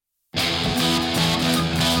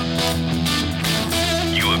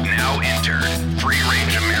Free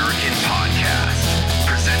Range American Podcast,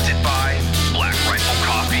 presented by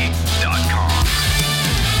BlackRifleCoffee.com.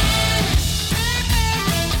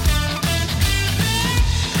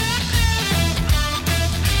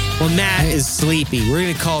 Well, Matt is sleepy. We're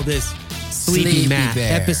going to call this Sleepy Matt.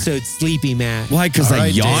 Bear. Episode Sleepy Matt. Why? Because I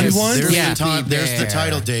yawned Dave, once? There's the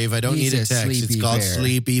title, Dave. I don't need a He's a text. It's sleepy called bear.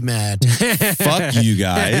 Sleepy Matt. Fuck you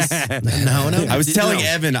guys. No. I was telling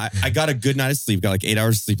Evan, I got a good night of sleep, got like 8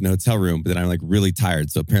 hours of sleep in a hotel room, but then I'm like really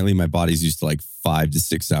tired. So apparently my body's used to like 5 to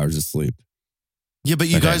 6 hours of sleep. Yeah, but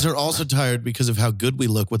you Okay. guys are also tired because of how good we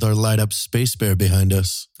look with our light up space bear behind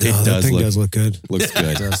us. It that does thing look, does look good. looks It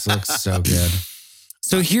good. does look so good.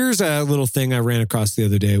 So here's a little thing I ran across the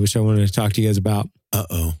other day, which I wanted to talk to you guys about.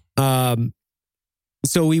 Uh-oh.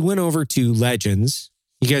 So we went over to Legends.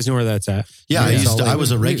 You guys know where that's at? Yeah, Yeah. I was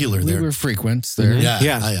a regular we there. were frequents there. Mhm. Yeah.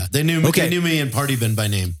 Yeah. They knew Okay. They knew me and Party Bin by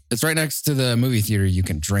name. It's right next to the movie theater you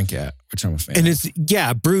can drink at, which I'm a fan And of. it's,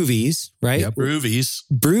 Broovies, right? Yep. Groovies.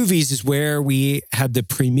 Broovies is where we had the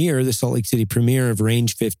premiere, the Salt Lake City premiere of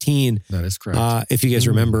Range 15. That is correct. If you guys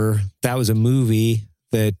remember, that was a movie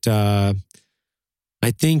that I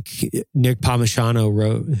think Nick Palmisano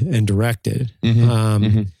wrote and directed.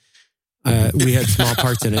 Mhm. We had small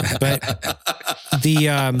parts in it, but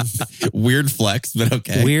the Weird flex, but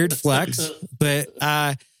okay. weird flex. But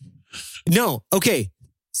no, okay.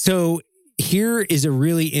 So here is a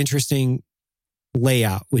really interesting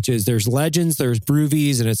layout, which is there's Legends, there's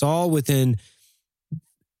Broovies, and it's all within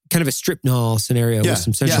kind of a strip mall scenario with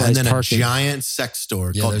some centralized and then parking. a giant sex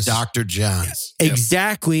store Yeah, called there's- Dr. John's.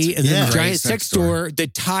 Exactly. And then Yeah. the Great giant sex store, the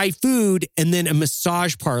Thai food, and then a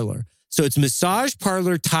massage parlor. So it's massage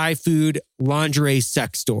parlor, Thai food, lingerie,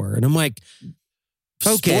 sex store. And I'm like,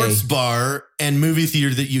 okay. Sports bar and movie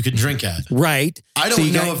theater that you could drink at. right. I So don't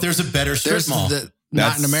you know got- if there's a better strip there's mall. not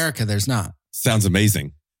That's- in America. There's not. Sounds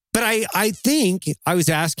amazing. But I think I was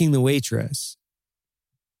asking the waitress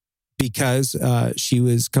because she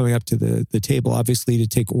was coming up to the table, obviously, to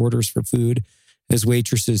take orders for food, as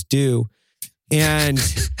waitresses do. And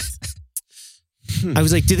I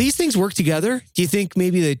was like, do these things work together? Do you think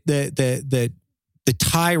maybe the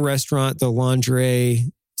Thai restaurant, the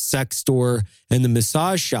lingerie, sex store, and the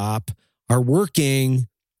massage shop are working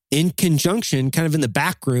in conjunction, kind of in the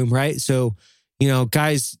back room, right? So, you know,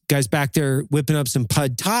 guys back there whipping up some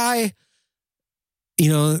pad thai, you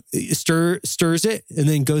know, stirs it and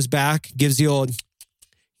then goes back, gives the old,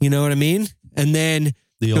 you know what I mean? And then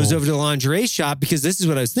goes over to the lingerie shop, because this is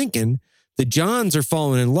what I was thinking. The Johns are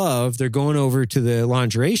falling in love. They're going over to the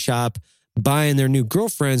lingerie shop, buying their new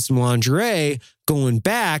girlfriend some lingerie, going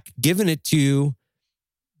back, giving it to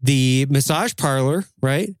the massage parlor,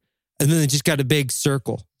 right? And then they just got a big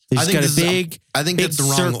circle. They just got a big, I think big that's the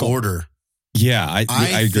wrong circle. order. Yeah,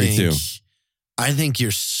 I agree too. I think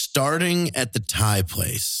you're starting at the Thai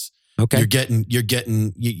place. Okay. You're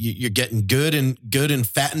getting good and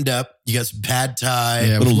fattened up. You got some pad Thai,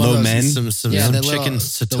 Yeah, Little we love low those- men. some Yeah, the chicken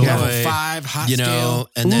the level satay, 5 hot you know, scale.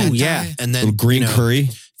 and then Ooh, yeah. and then Little green you know, curry.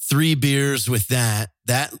 3 beers with that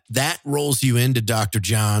rolls you into Dr.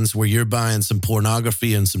 John's, where you're buying some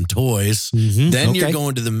pornography and some toys. Mhm. Then you're Okay.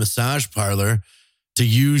 going to the massage parlor to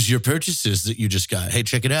use your purchases that you just got. Hey,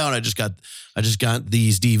 check it out! I just got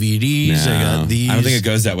these DVDs. I got these. I don't think it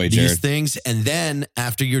goes that way, these Jared. things, and then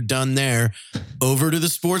after you're done there, over to the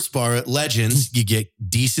sports bar at Legends. You get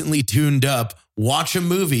decently tuned up, watch a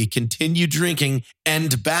movie, continue drinking,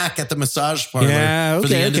 and back at the massage parlor Yeah, for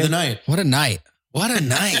the okay, end of okay. the night. What a night. What a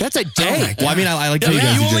night. That's a day. Well, I mean, I like how you Yeah,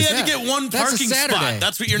 guys you are only just, had to get one That's a parking Saturday. spot.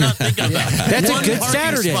 That's what you're not thinking about. That's a One good parking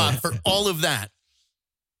Saturday. spot for all of that.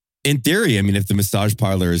 in theory, I mean, if the massage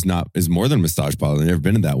parlor is more than a massage parlor, I've never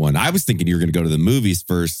been in that one. I was thinking you were going to go to the movies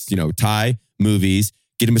first, you know, Thai movies,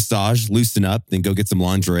 get a massage, loosen up, then go get some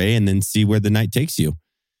lingerie, and then see where the night takes you.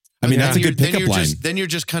 I mean, that's a good pickup line. Then you're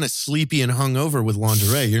just kind of sleepy and hungover with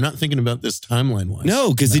lingerie. You're not thinking about this timeline wise.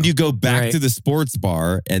 No, because then you go back Right. to the sports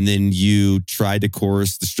bar and then you try to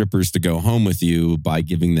coerce the strippers to go home with you by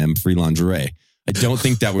giving them free lingerie. I don't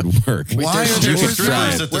think that would work. Why are there's there strippers strippers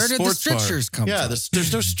around. at the Where did the sports bar? strippers come Yeah, from?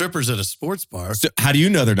 there's no strippers at a sports bar. So how do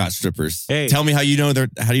you know they're not strippers? Hey. Tell me how do you know they're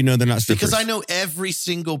not strippers? Because I know every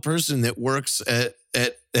single person that works at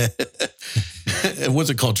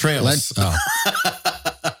what's it called? Trails.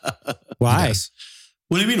 Why? Yes.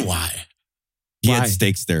 What do you mean why? he Why? had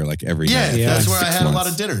steaks there like every Yeah, night. that's for where I 6 had a lot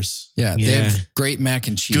months. of dinners. Yeah, they Yeah. have great mac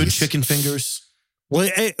and cheese. Good chicken fingers. Well,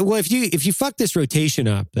 if you fuck this rotation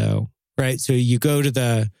up though, right? So you go to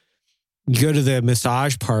the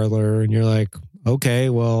massage parlor and you're like, okay,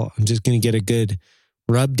 well, I'm just going to get a good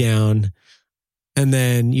rub down. and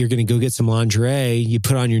then you're going to go get some lingerie. You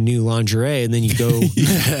put on your new lingerie, and then you go to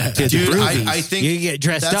the Dude, Broovies. I think you get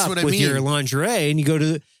dressed that's up what I with mean. your lingerie, and you go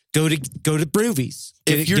to Broovies.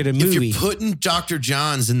 If Get a movie. you're putting Dr.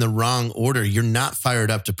 John's in the wrong order, you're not fired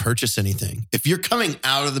up to purchase anything. If you're coming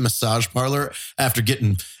out of the massage parlor after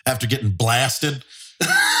getting blasted,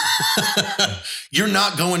 you're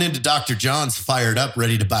not going into Dr. John's fired up,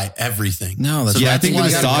 ready to buy everything. No, that's Yeah, I that's think the why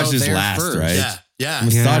you gotta go massages there last, first. right? Yeah.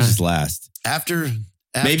 Massages last. After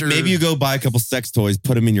Maybe you go buy a couple sex toys,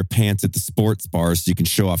 put them in your pants at the sports bar so you can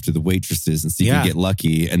show off to the waitresses and see if you Yeah. can get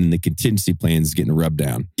lucky. And then the contingency plan is getting a rub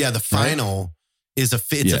down. the final is a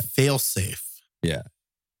fail safe. Yeah.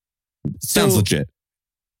 So Sounds legit.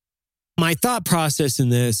 my thought process in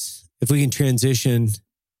this, if we can transition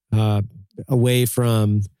away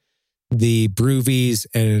from the Broovies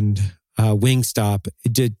and Wingstop,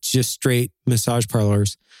 just straight massage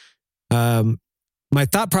parlors. My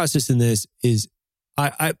thought process in this is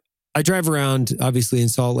I drive around, obviously, in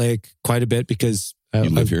Salt Lake quite a bit because You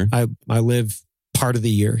live here? I live part of the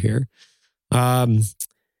year here.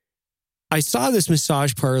 I saw this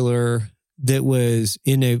massage parlor that was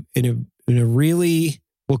in a really,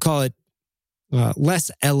 we'll call it less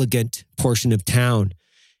elegant portion of town,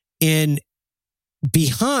 and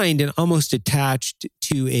behind and almost attached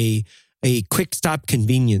to a quick stop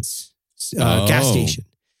convenience gas Oh. station,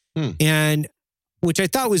 and which I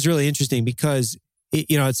thought was really interesting because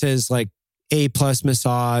it says like A+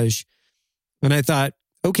 massage, and I thought,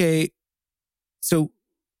 okay, so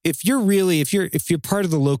if you're part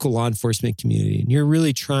of the local law enforcement community and you're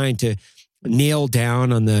really trying to nail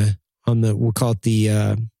down on the we'll call it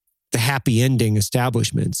the happy ending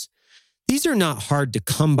establishments, these are not hard to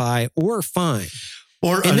come by or find.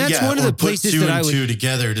 And that's one of the places put two that and I would- two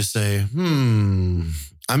together to say,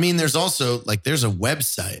 I mean, there's also there's a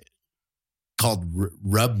website called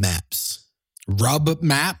Rub Maps. Rub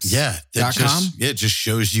Maps. Yeah, .com? It just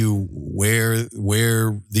shows you where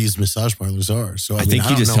these massage parlors are. So I think you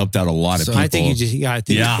don't just know. helped out a lot of So people. I think you just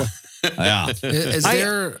Yeah. Yeah. Is I-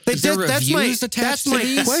 there but is there that's reviews my attached that's to my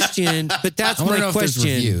these? question. But that's I want to my know if there's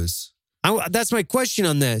question. reviews. That's my question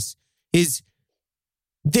on this. Is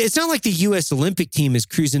it's not like the U.S. Olympic team is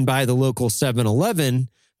cruising by the local 7-Eleven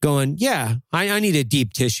going, yeah, I need a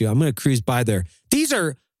deep tissue. I'm going to cruise by there. These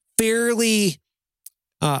are fairly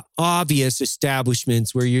obvious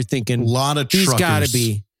establishments where you're a thinking, lot of these truckers. got to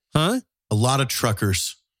be, huh? A lot of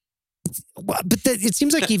truckers. But it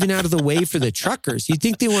seems like even out of the way for the truckers. You'd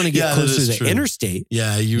think they want to get Yeah, that closer is to the true. interstate.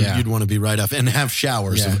 Yeah, Yeah. you'd want to be right off and have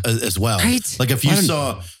showers Yeah. as well. Right? Like if you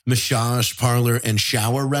saw massage parlor and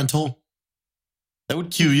shower rental, that would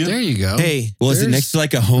cue you. There you go. Hey, Well, is it There's next to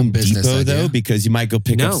like a Home business Depot idea. though? Because you might go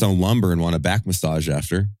pick up No. some lumber and want a back massage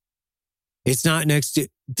after. it's not next to,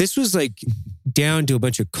 this was like down to a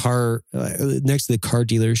bunch of next to the car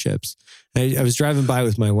dealerships. I was driving by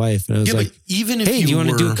with my wife and I was Yeah, like, but even if hey, do you want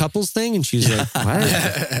to do were- a couples thing? And she was like,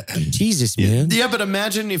 what? Jesus, man. Yeah, but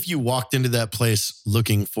imagine if you walked into that place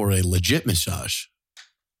looking for a legit massage.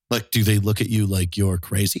 Like, do they look at you like you're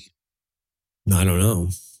crazy? I don't know.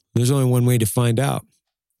 There's only one way to find out.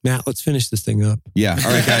 Matt, let's finish this thing up. Yeah.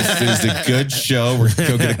 All right, guys. It was a good show. We're going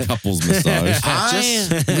to go get a couples massage.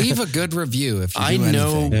 Just leave a good review if you I do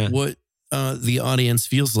know anything. Yeah. what the audience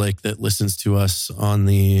feels like that listens to us on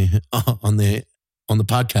the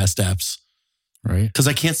podcast apps Right. because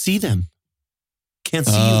I can't see them. Can't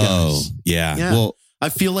see you Oh, guys. yeah. Yeah. Well, I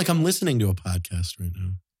feel like I'm listening to a podcast right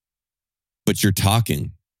now. but you're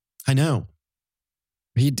talking. I know.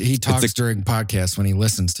 He talks during podcasts when he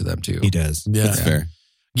listens to them too. He does. Yeah. That's fair.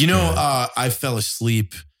 You know, I fell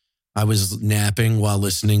asleep. I was napping while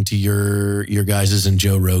listening to your guys's and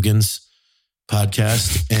Joe Rogan's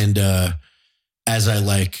podcast, and as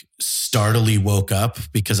I startlingly woke up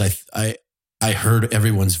because I heard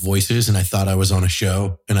everyone's voices and I thought I was on a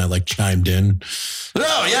show, and I chimed in.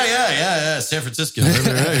 Oh yeah, San Francisco. Right,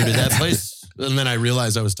 that place. And then I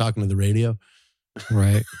realized I was talking to the radio.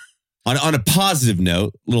 Right. On a positive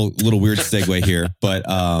note, little weird segue here, but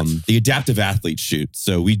the adaptive athlete shoot.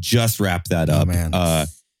 So we just wrapped that up. Oh, man.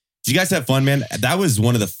 Did you guys have fun, man? That was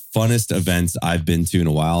one of the funnest events I've been to in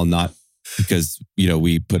a while. Not because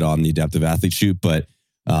we put on the adaptive athlete shoot, but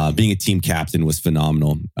being a team captain was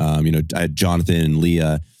phenomenal. I had Jonathan and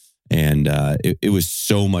Leah, and it was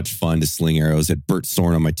so much fun to sling arrows. I had Bert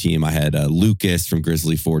Sorn on my team. I had Lucas from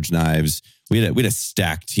Grizzly Forge Knives. We had a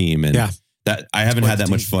stacked team, and Yeah. that I haven't had that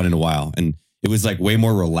much fun in a while. And it was way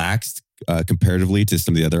more relaxed comparatively to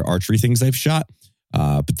some of the other archery things I've shot.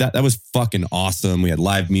 But that was fucking awesome. We had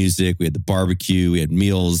live music, we had the barbecue, we had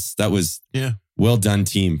meals. That was Yeah. well done,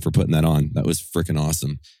 team, for putting that on. That was freaking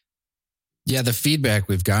awesome. Yeah, the feedback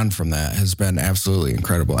we've gotten from that has been absolutely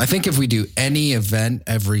incredible. I think if we do any event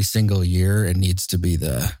every single year, it needs to be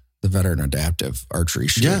the veteran adaptive archery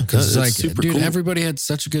shoot. Yeah, because that's like, super dude, cool. everybody had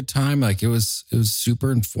such a good time. Like it was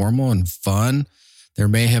super informal and fun. There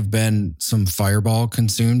may have been some fireball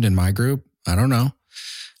consumed in my group. I don't know.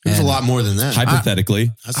 There's a And lot more than that.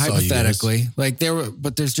 Hypothetically. I saw you guys. hypothetically, like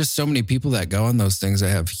but there's just so many people that go on those things that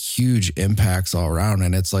have huge impacts all around.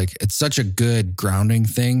 And it's like, it's such a good grounding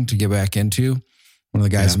thing to get back into. One of the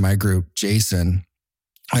guys in my group, Jason,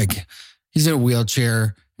 like he's in a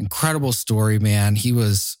wheelchair, incredible story, man. He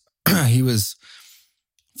was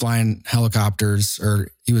flying helicopters, or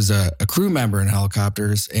he was a crew member in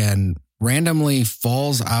helicopters and randomly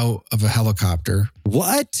falls out of a helicopter.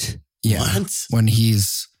 What? Yeah. What? When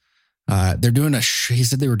he's, they're doing he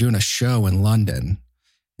said they were doing a show in London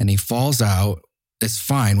and he falls out. It's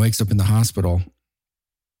fine. Wakes up in the hospital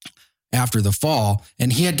after the fall.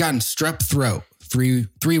 And he had gotten strep throat three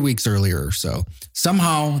weeks earlier or so.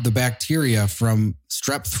 Somehow the bacteria from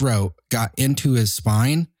strep throat got into his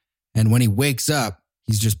spine. And when he wakes up,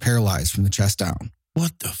 he's just paralyzed from the chest down.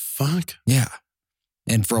 What the fuck? Yeah.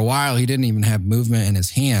 And for a while, he didn't even have movement in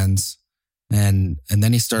his hands. And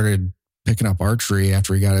then he started picking up archery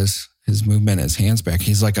after he got his movement in his hands back.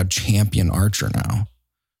 He's like a champion archer now.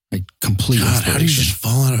 Like complete God, how do you inspiration. just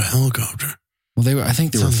fall out of a helicopter? Well, I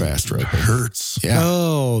think they were Sounds- fast It roping. hurts. Yeah.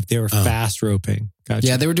 Oh, they were Oh. fast roping. Gotcha.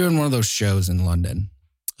 Yeah, they were doing one of those shows in London.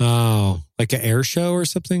 Oh, like an air show or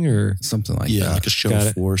something, or Something like Yeah, that. like a show Got of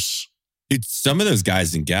it. force. Dude, some of those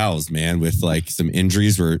guys and gals, man, with like some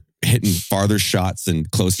injuries were hitting farther shots and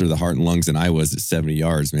closer to the heart and lungs than I was at 70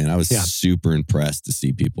 yards, man. I was Yeah. super impressed to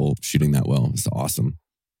see people shooting that well. It's awesome.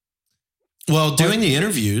 Well, doing the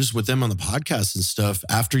interviews with them on the podcast and stuff,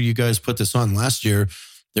 after you guys put this on last year,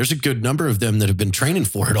 there's a good number of them that have been training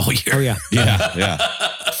for it all year. oh yeah. Yeah.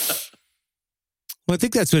 Well, I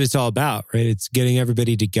think that's what it's all about, right? It's getting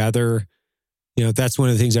everybody together. You know, that's one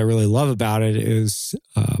of the things I really love about it is,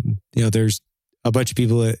 you know, there's a bunch of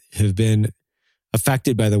people that have been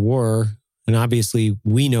affected by the war. And obviously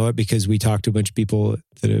we know it because we talk to a bunch of people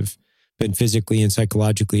that have been physically and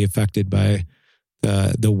psychologically affected by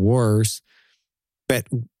the wars. But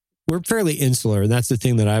we're fairly insular. And that's the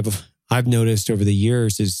thing that I've noticed over the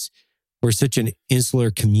years is we're such an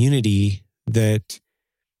insular community that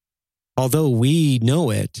although we know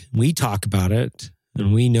it, we talk about it,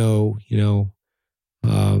 and we know, you know,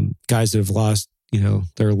 guys that have lost, you know,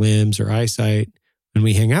 their limbs or eyesight, and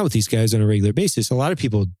we hang out with these guys on a regular basis. A lot of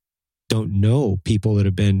people don't know people that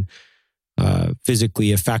have been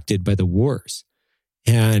physically affected by the wars.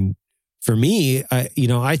 And for me,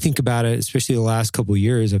 I think about it, especially the last couple of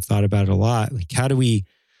years, I've thought about it a lot. Like, how do we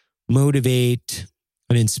motivate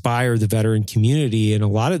and inspire the veteran community? And a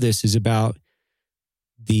lot of this is about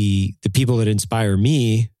the people that inspire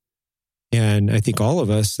me. And I think all of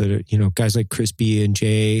us that are, you know, guys like Chris B and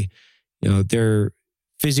Jay, you know, they're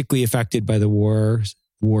physically affected by the wars,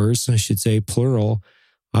 I should say, plural.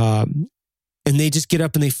 And they just get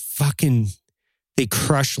up and they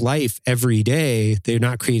crush life every day. They're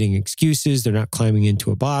not creating excuses. They're not climbing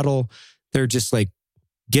into a bottle. They're just like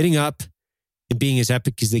getting up and being as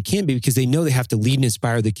epic as they can be because they know they have to lead and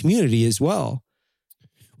inspire the community as well.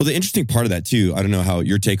 Well, the interesting part of that too, I don't know how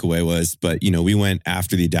your takeaway was, but you know, we went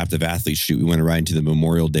after the adaptive athlete shoot. We went right into the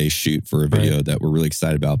Memorial Day shoot for a video that we're really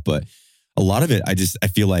excited about. But a lot of it, I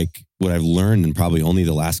feel like what I've learned in probably only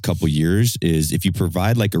the last couple of years is if you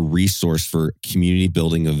provide like a resource for community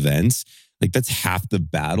building events, like that's half the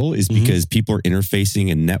battle is because people are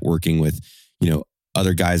interfacing and networking with, you know,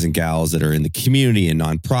 other guys and gals that are in the community and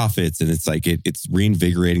nonprofits. And it's like, it's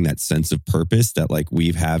reinvigorating that sense of purpose that like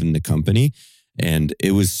we've had in the company. And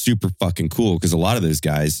it was super fucking cool because a lot of those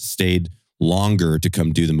guys stayed longer to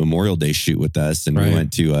come do the Memorial Day shoot with us. And we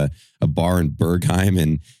went to a bar in Bergheim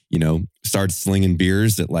and, you know, started slinging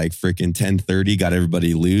beers at like freaking 10:30, got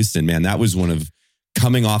everybody loose. And man, that was one of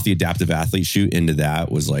coming off the adaptive athlete shoot into that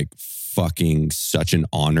was like fucking such an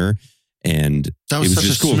honor. And That it was was such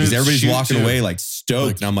just a cool because smooth everybody's shoot, walking too. away like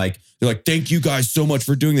stoked. And I'm like, they're like, thank you guys so much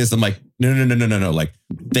for doing this. I'm like, no. Like,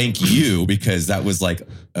 thank you, because that was like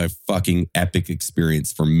a fucking epic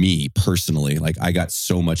experience for me personally. Like, I got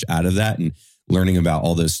so much out of that and learning about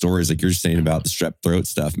all those stories. Like you're saying about the strep throat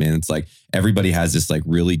stuff, man. It's like everybody has this like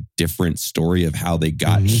really different story of how they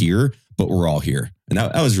got here, but we're all here. And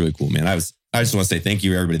that was really cool, man. I just want to say thank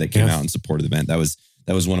you to everybody that came out and supported the event. That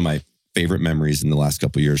was one of my favorite memories in the last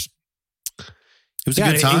couple of years. It was a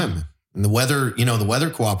good time. And the weather, you know, the weather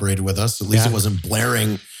cooperated with us. At least it wasn't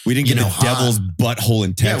blaring We didn't get the hot. devil's butthole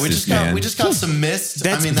in Texas, we just got some mist.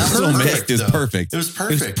 That's that was so perfect. mist is though. perfect. It was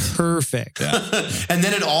perfect. Perfect. And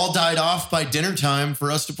then it all died off by dinner time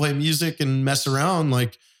for us to play music and mess around.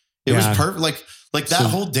 Like it was perfect. Like that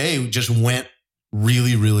whole day just went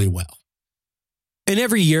really, really well. And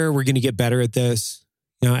every year we're going to get better at this.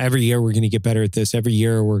 Every year we're going to get better at this. Every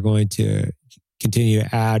year we're going to continue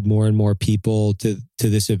to add more and more people to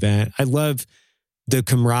this event. I love the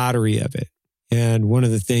camaraderie of it. And one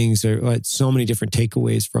of the things, there are so many different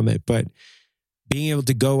takeaways from it, but being able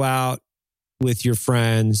to go out with your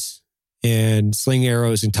friends and sling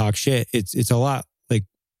arrows and talk shit, it's a lot like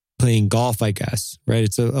playing golf, I guess, right?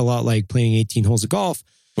 It's a lot like playing 18 holes of golf.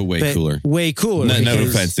 But way cooler. Way cooler. No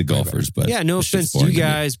offense to golfers, but yeah, no offense to you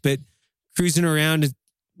guys, but cruising around,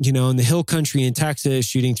 in the hill country in Texas,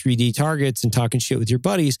 shooting 3D targets and talking shit with your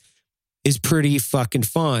buddies is pretty fucking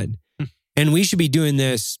fun. And we should be doing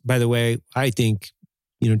this, by the way, I think,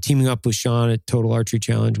 teaming up with Sean at Total Archery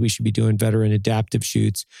Challenge, we should be doing veteran adaptive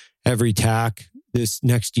shoots every TAC this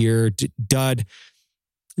next year.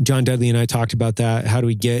 John Dudley and I talked about that. How do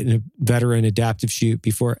we get a veteran adaptive shoot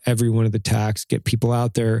before every one of the TACs? Get people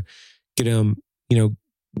out there, get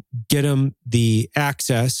them the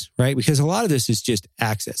access, right? Because a lot of this is just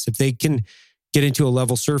access. If they can get into a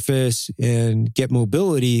level surface and get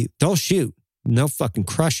mobility, they'll shoot and they'll fucking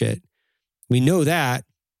crush it. We know that.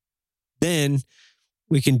 Then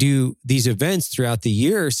we can do these events throughout the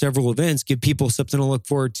year, several events, give people something to look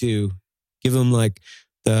forward to, give them like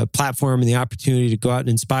the platform and the opportunity to go out and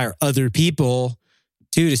inspire other people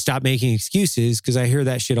too, to stop making excuses. Cause I hear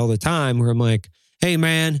that shit all the time where I'm like, hey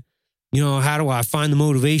man, how do I find the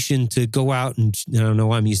motivation to go out and, I don't know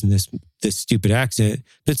why I'm using this stupid accent,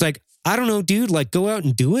 but it's like, I don't know, dude, like go out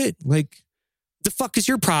and do it. Like the fuck is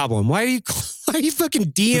your problem? Why are you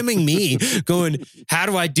fucking DMing me going, how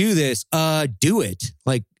do I do this? Do it.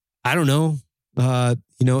 Like, I don't know.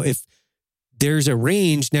 If there's a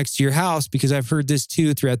range next to your house, because I've heard this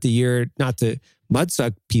too throughout the year, not to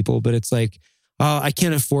mudsuck people, but it's like, oh, I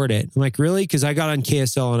can't afford it. I'm like, really? Because I got on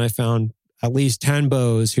KSL and I found at least 10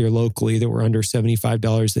 bows here locally that were under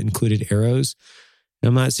 $75 that included arrows. And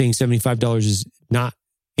I'm not saying $75 is not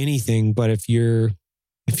anything, but if you're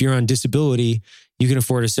on disability, you can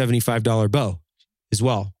afford a $75 bow as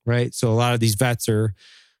well, right? So a lot of these vets are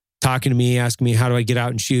talking to me, asking me, how do I get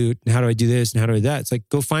out and shoot? And how do I do this? And how do I do that? It's like,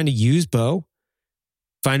 go find a used bow,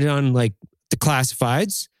 find it on like the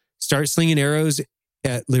classifieds, start slinging arrows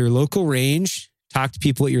at your local range, talk to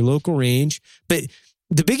people at your local range. But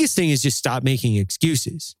the biggest thing is just stop making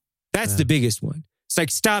excuses. That's the biggest one. It's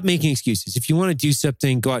like, stop making excuses. If you want to do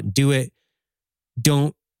something, go out and do it.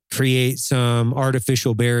 Don't create some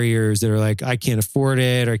artificial barriers that are like, I can't afford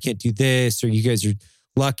it, or I can't do this, or you guys are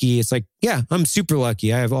lucky. It's like, yeah, I'm super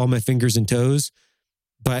lucky. I have all my fingers and toes,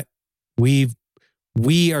 but we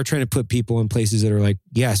are trying to put people in places that are like,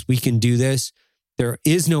 yes, we can do this. There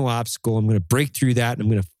is no obstacle. I'm going to break through that and I'm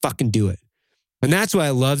going to fucking do it. And that's why I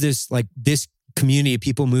love this, like this community of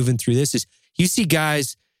people moving through this is you see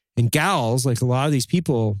guys and gals, like a lot of these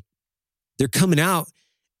people, they're coming out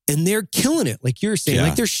and they're killing it. Like you're saying,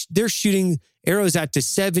 like they're shooting arrows out to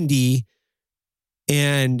 70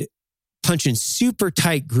 and punching super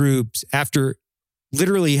tight groups after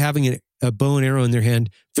literally having a bow and arrow in their hand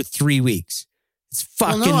for 3 weeks. It's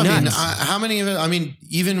fucking nuts. I mean, how many of it? I mean,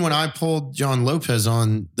 even when I pulled John Lopez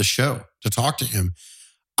on the show to talk to him,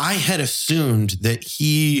 I had assumed that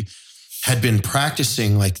he had been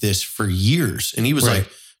practicing like this for years. And he was like,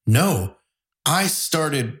 no, I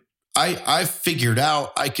figured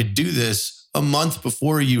out I could do this a month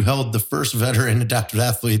before you held the first veteran adaptive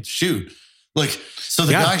athlete shoot. Like, so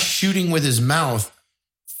the guy shooting with his mouth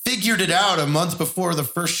figured it out a month before the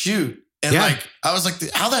first shoot. And like, I was like,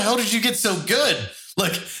 how the hell did you get so good?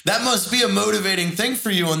 Like, that must be a motivating thing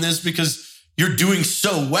for you on this because you're doing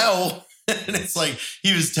so well. And it's like,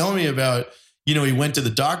 he was telling me about, he went to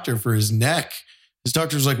the doctor for his neck. His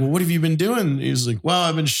doctor was like, well, what have you been doing? He was like, well,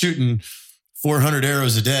 I've been shooting 400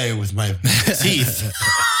 arrows a day with my teeth.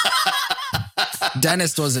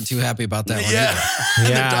 Dentist wasn't too happy about that one. Yeah.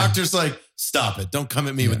 And the doctor's like, stop it. Don't come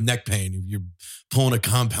at me with neck pain. You're pulling a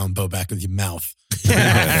compound bow back with your mouth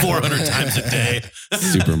 400 times a day.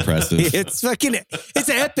 Super impressive. It's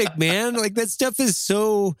epic, man. Like that stuff is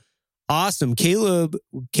so awesome. Caleb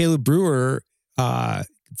Brewer,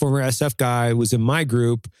 former SF guy, was in my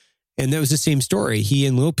group. And that was the same story. He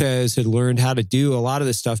and Lopez had learned how to do a lot of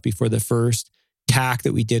this stuff before the first TAC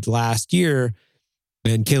that we did last year.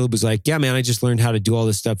 And Caleb was like, yeah, man, I just learned how to do all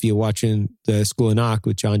this stuff via watching the School of Knock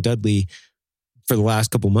with John Dudley for the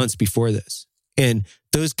last couple months before this. And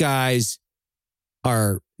those guys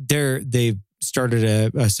they've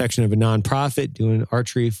started a section of a nonprofit doing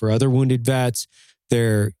archery for other wounded vets.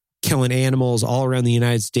 They're killing animals all around the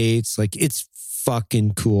United States. Like, it's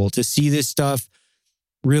fucking cool to see this stuff.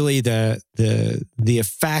 Really, the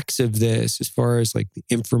effects of this, as far as like the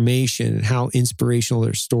information and how inspirational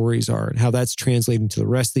their stories are, and how that's translating to the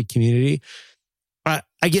rest of the community.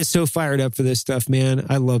 I get so fired up for this stuff, man.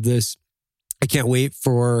 I love this. I can't wait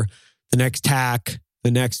for the next TAC,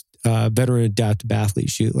 the next veteran adaptive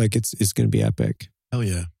athlete shoot. Like, it's going to be epic. Hell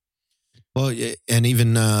yeah. Well, and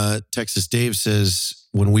even Texas Dave says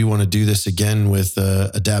when we want to do this again with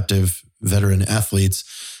adaptive veteran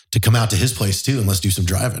athletes, to come out to his place too, and let's do some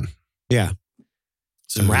driving. Yeah.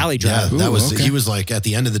 Some rally driving. Yeah, that was, okay. He was like, at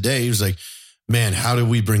the end of the day, he was like, man, how do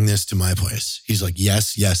we bring this to my place? He's like,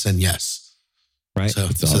 yes, yes, and yes. Right. So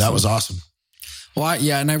awesome. that was awesome. Well,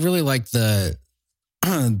 and I really like the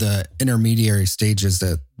intermediary stages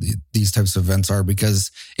that these types of events are,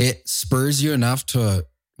 because it spurs you enough to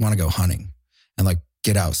want to go hunting and like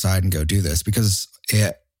get outside and go do this, because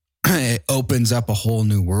it opens up a whole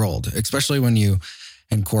new world, especially when you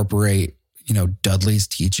incorporate, Dudley's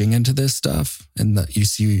teaching into this stuff, and you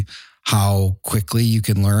see how quickly you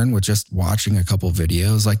can learn with just watching a couple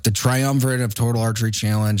videos, like the Triumvirate of Total Archery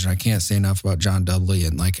Challenge. And I can't say enough about John Dudley.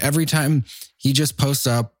 And like every time he just posts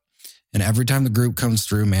up and every time the group comes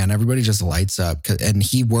through, man, everybody just lights up. And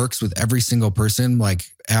he works with every single person. Like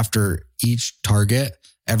after each target,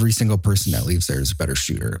 every single person that leaves there is a better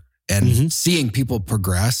shooter. And seeing people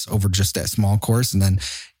progress over just that small course. And then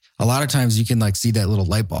a lot of times you can like see that little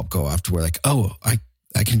light bulb go off to where like, oh, I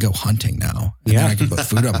can go hunting now. And then I can put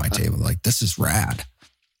food on my table. Like, this is rad.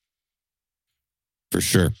 For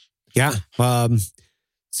sure. Yeah.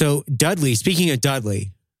 So Dudley, speaking of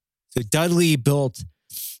Dudley, so Dudley built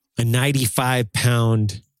a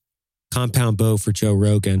 95-pound compound bow for Joe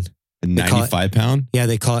Rogan. A 95-pound? Yeah,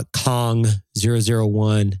 they call it Kong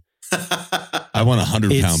 001. I want a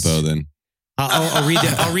 100-pound bow then. I'll read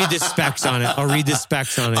the specs on it. I want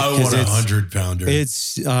a 100-pounder.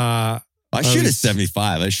 It's I shoot a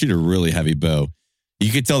 75. I shoot a really heavy bow.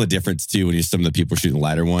 You could tell the difference too when some of the people shooting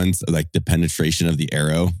lighter ones, like the penetration of the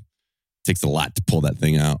arrow. It takes a lot to pull that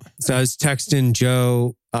thing out. So I was texting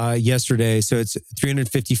Joe yesterday. So it's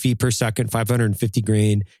 350 feet per second, 550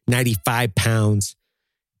 grain, 95 pounds.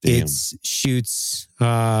 Damn. It shoots, he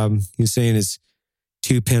was saying his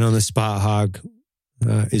 2-pin on the Spot Hog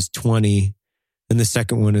is 20. And the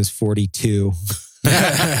second one is 42.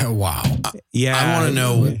 Wow. Yeah. I want to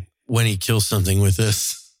know when he kills something with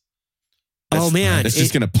this. Man. It's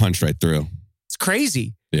just going to punch right through. It's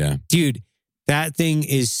crazy. Yeah. Dude, that thing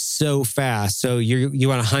is so fast. So you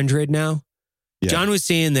want 100 now? Yeah. John was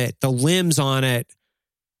saying that the limbs on it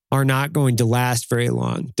are not going to last very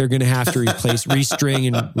long. They're going to have to restring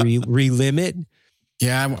and relimb it.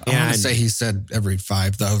 Yeah. I want to say he said every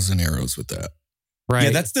 5,000 arrows with that. Right.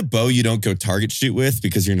 Yeah, that's the bow you don't go target shoot with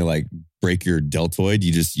because you're going to like break your deltoid.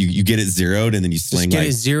 You just, you get it zeroed and then you sling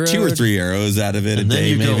like 2 or 3 arrows out of it and a then day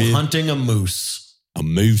you maybe. go hunting a moose. A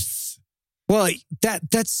moose. Well,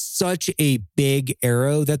 that's such a big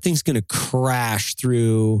arrow. That thing's going to crash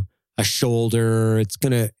through a shoulder.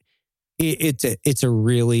 It's a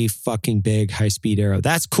really fucking big high speed arrow.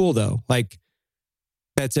 That's cool though. Like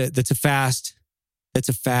that's a fast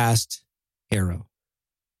arrow.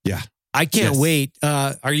 Yeah. I can't wait.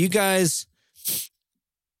 Are you guys?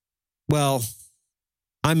 Well,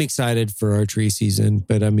 I'm excited for archery season,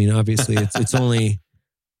 but I mean, obviously it's only,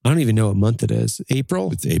 I don't even know what month it is.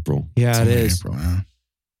 April? It's April. Yeah, it is. April, yeah.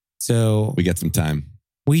 So We got some time.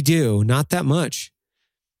 we do, not that much.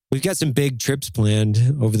 We've got some big trips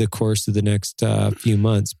planned over the course of the next few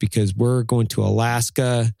months because we're going to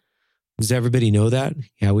Alaska. Does everybody know that?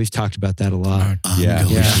 Yeah, we've talked about that a lot. Yeah,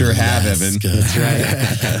 we sure have, Evan. That's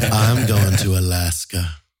right. I'm going to Alaska.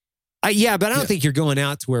 Yeah, but I don't think you're going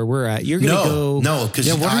out to where we're at. You're going to go. No, because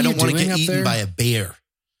Yeah, what I are don't you want to doing get up eaten there? by a bear.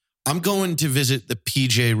 I'm going to visit the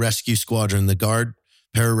PJ Rescue Squadron, the Guard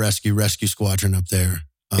Rescue Squadron up there.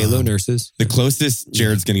 Halo nurses. The closest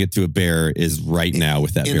Jared's going to get to a bear is right now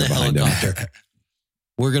with that in bear the behind him. helicopter.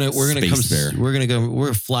 We're gonna Space bear. We're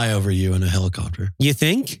gonna fly over you in a helicopter. You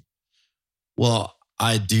think? Well,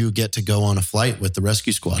 I do get to go on a flight with the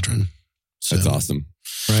rescue squadron. So, That's awesome.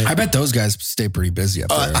 Right. I bet those guys stay pretty busy up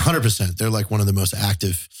there. 100%. They're like one of the most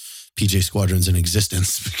active PJ squadrons in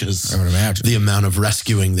existence because I would imagine. the amount of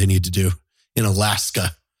rescuing they need to do in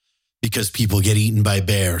Alaska because people get eaten by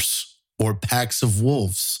bears or packs of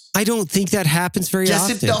wolves. I don't think that happens very Yes,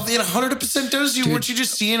 often. it 100% does. Dude. Weren't you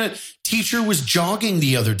just seeing a teacher was jogging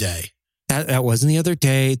the other day? That wasn't the other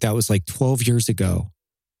day. That was like 12 years ago.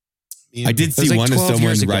 I did see like one of 12 someone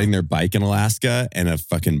years ago. riding their bike in Alaska and a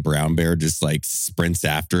fucking brown bear just like sprints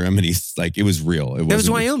after him. And he's like, it was real. That was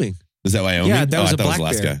Wyoming. Was that Wyoming? Yeah, that was I a thought it black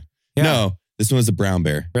Alaska. bear. Yeah. No, this one was a brown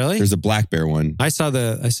bear. Really? There's a black bear one. I saw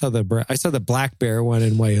the black bear one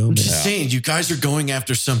in Wyoming. I'm just saying, you guys are going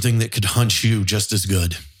after something that could hunt you just as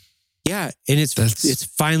good. Yeah, and That's- it's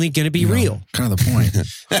finally going to be You know, real. Kind of the point.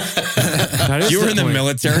 That is You were in the point.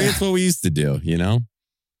 military. It's what we used to do, you know?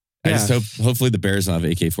 I Yeah. just hope, hopefully the Bears don't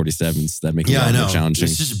have AK-47s. That make it a Yeah, I lot know. more challenging.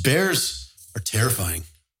 It's just bears are terrifying.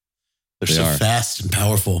 They're They so are. fast and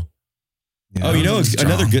powerful. Oh, you know, Strong.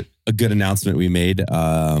 another good announcement we made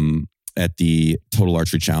at the Total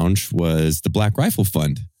Archery Challenge was the Black Rifle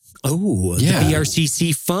Fund. Oh, Yeah. the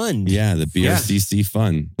BRCC fund. Yeah, the BRCC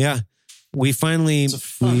Fund. Yeah. We finally It's a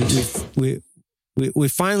fund. we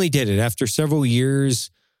finally did it after several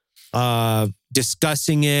years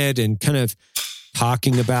discussing it and kind of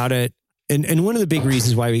talking about it. And one of the big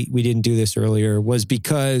reasons why we didn't do this earlier was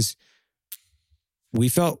because we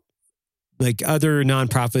felt like other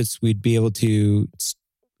nonprofits, we'd be able to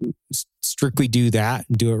strictly do that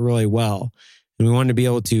and do it really well. And we wanted to be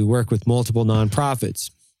able to work with multiple nonprofits.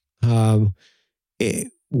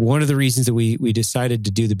 One of the reasons that we decided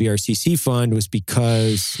to do the BRCC fund was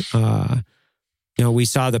because, we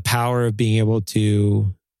saw the power of being able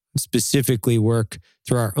to specifically work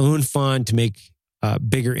through our own fund to make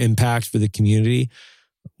bigger impact for the community.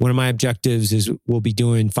 One of my objectives is we'll be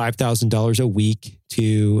doing $5,000 a week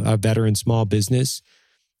to a veteran small business.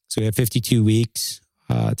 So we have 52 weeks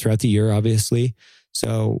throughout the year, obviously.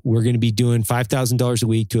 So we're going to be doing $5,000 a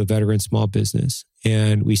week to a veteran small business.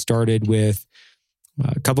 And we started with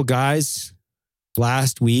a couple guys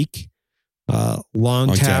last week,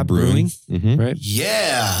 Long Tab Brewing, Mhm. right?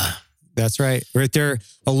 Yeah. That's right. Right there,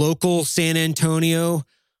 a local San Antonio.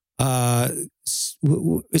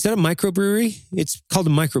 Is that a microbrewery? It's called a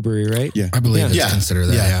microbrewery, right? Yeah. I believe it's Yeah. considered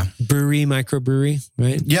that. Yeah. Yeah. Brewery, microbrewery,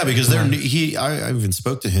 right? Yeah, because I even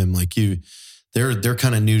spoke to him. Like they're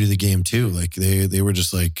kind of new to the game too. Like they were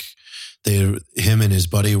just like him and his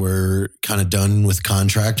buddy were kind of done with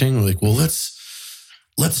contracting. We're like, well,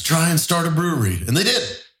 let's try and start a brewery, and they did.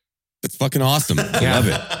 It's fucking awesome. I Yeah. love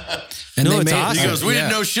it. And No, they it's made, awesome. He goes, we yeah.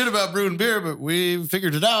 didn't know shit about brewing beer, but we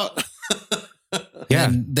figured it out. Yeah.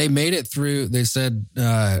 And they made it through. They said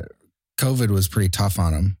COVID was pretty tough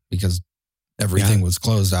on them because everything was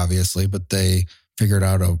closed, obviously, but they figured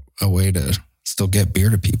out a way to still get beer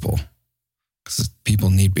to people because people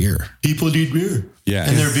need beer. People need beer. Yeah.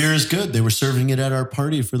 And their beer is good. They were serving it at our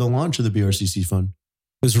party for the launch of the BRCC Fund.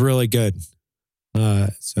 It was really good.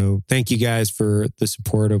 So thank you guys for the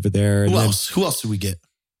support over there. Who And else? Who else did we get?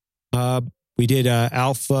 then, we did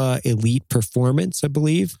Alpha Elite Performance, I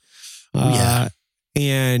believe. Yeah.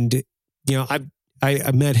 And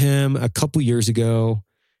I met him a couple years ago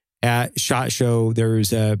at SHOT Show. There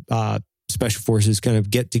was a Special Forces kind of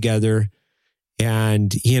get together,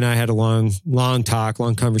 and he and I had a long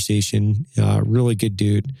conversation. Really good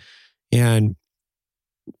dude, and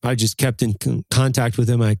I just kept in contact with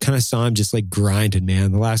him. I kind of saw him just like grinding,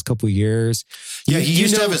 man, the last couple of years. Yeah, he You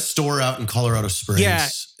used to know- have a store out in Colorado Springs. Yeah.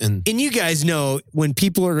 And And you guys know when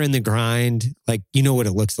people are in the grind, like, you know what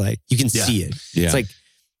it looks like. You can Yeah. see it. Yeah. It's like,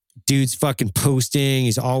 dude's fucking posting.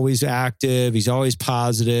 He's always active. He's always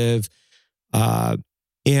positive.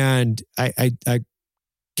 And I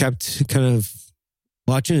kept kind of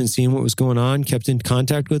watching and seeing what was going on, kept in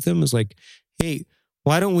contact with him. Was like, hey,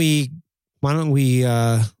 why don't we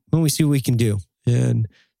see what we can do? And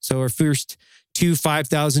so our first two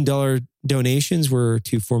 $5,000 donations were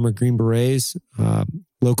to former Green Berets,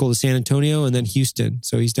 local to San Antonio, and then Houston.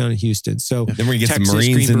 So he's down in Houston. So Then we're going to get Texas some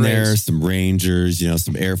Marines Green in there, Berets. some Rangers,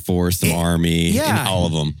 some Air Force, some Army, yeah. and all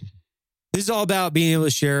of them. This is all about being able to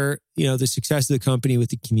share, the success of the company with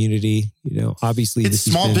the community. Obviously, it's this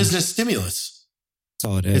has small been- business stimulus. That's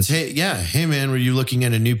all it It's is. hey man, were you looking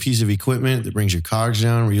at a new piece of equipment that brings your cogs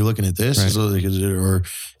down? Were you looking at this, Right. or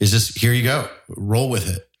is this here you go, roll with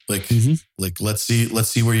it? Like, Mhm. like let's see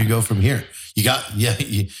where you go from here. You got you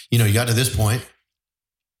got to this point.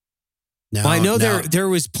 Now, Well, I know now- there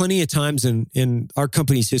was plenty of times in our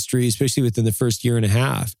company's history, especially within the first year and a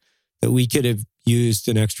half, that we could have used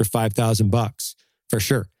an extra $5,000 for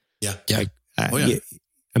sure. Yeah. Like, Oh, yeah.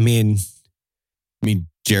 I mean,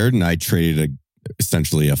 Jared and I traded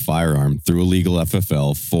essentially a firearm through a legal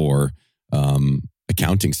FFL for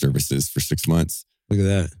accounting services for 6 months. look at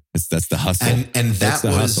that. That's the hustle. and That's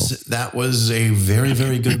that the was a very,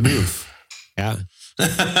 very good move. Yeah.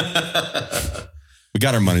 we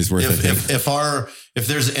got our money's worth, I think. If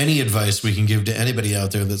there's any advice we can give to anybody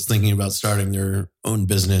out there that's thinking about starting their own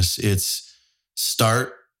business, it's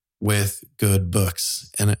start with good books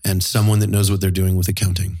and someone that knows what they're doing with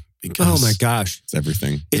accounting. Because Oh my gosh. It's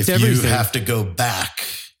everything. It's if everything. you have to go back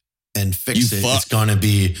and fix You it, fuck. it's going to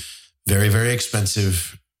be very, very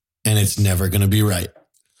expensive and it's never going to be right.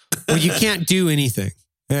 Well, you can't do anything.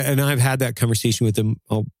 And I've had that conversation with them,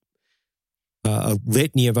 a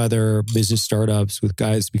litany of other business startups with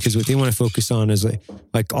guys, because what they want to focus on is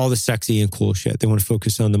like all the sexy and cool shit. They want to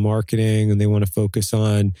focus on the marketing and they want to focus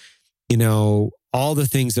on, all the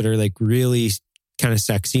things that are like really kind of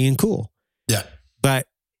sexy and cool. Yeah. But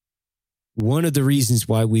one of the reasons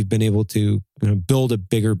why we've been able to build a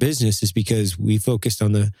bigger business is because we focused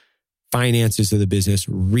on the finances of the business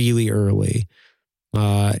really early.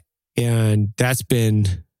 And that's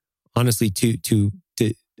been honestly to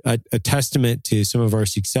a testament to some of our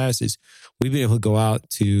successes. We've been able to go out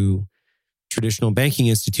to traditional banking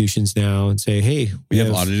institutions now and say, hey, We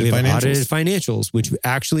have audited financials, which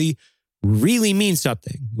actually really means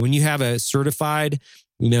something. When you have a certified,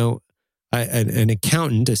 an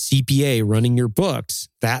accountant, a CPA running your books,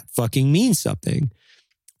 that fucking means something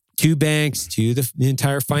to banks, to the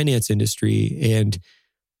entire finance industry. And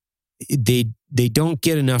they don't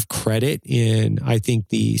get enough credit in, I think,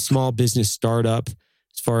 the small business startup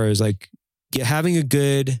as far as like having a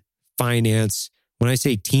good finance. When I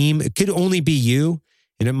say team, it could only be you,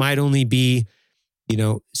 and it might only be,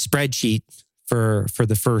 spreadsheet for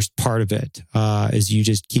the first part of it, as you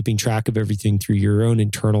just keeping track of everything through your own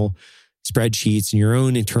internal spreadsheets and your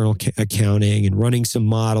own internal accounting and running some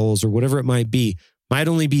models or whatever it might be. Might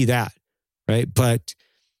only be that, right? But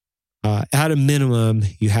at a minimum,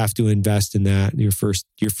 you have to invest in that in your first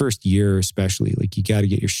year, especially. Like you got to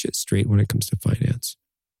get your shit straight when it comes to finance.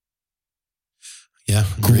 Yeah.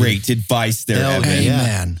 Great advice there, Hell Evan. yeah.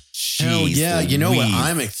 Amen. Hell yeah. You know what Jeez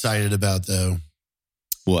I'm excited about though?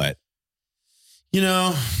 What?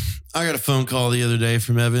 I got a phone call the other day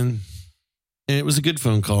from Evan, and it was a good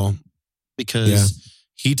phone call because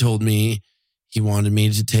he told me he wanted me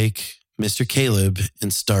to take Mr. Caleb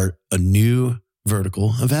and start a new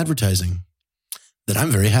vertical of advertising that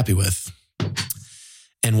I'm very happy with.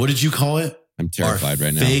 And what did you call it? I'm terrified Our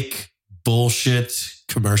right now. Fake bullshit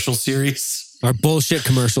commercial series. Our bullshit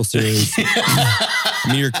commercial series. I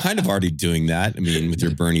mean, you're kind of already doing that. I mean, with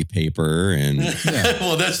your Bernie paper and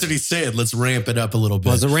Well, that's what he said. Let's ramp it up a little bit.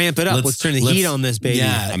 Let's ramp it up. Let's turn the heat on this, baby.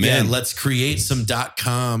 Yeah, I'm yeah. in. Let's create some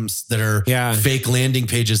 .coms that are Yeah. fake landing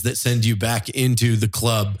pages that send you back into the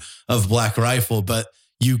club of Black Rifle. But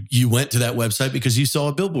you went to that website because you saw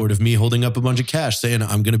a billboard of me holding up a bunch of cash saying,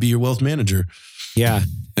 I'm going to be your wealth manager. Yeah.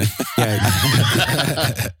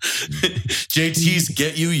 JT's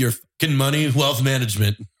get you your fucking money, wealth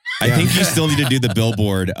management. I think you still need to do the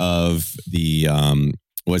billboard of the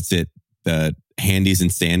the Handies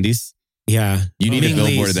and Sandies. Yeah. You need Ming a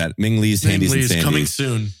billboard Lee's. of that. Ming Lee's Handies and Lee's Sandies. coming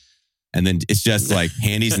soon. And then it's just like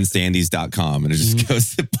handiesandsandys.com and it just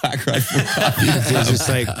goes to Black Rifle Coffee. It's just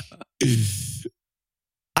like,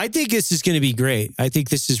 I think this is going to be great. I think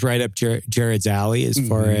this is right up Jared's alley as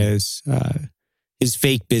far as his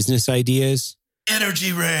fake business ideas.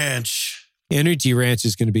 Energy Ranch. Energy Ranch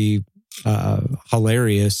is going to be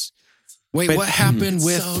hilarious. Wait, But- what happened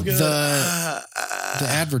with So good. the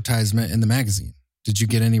advertisement in the magazine? Did you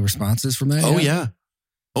get any responses from that? Oh yet? yeah.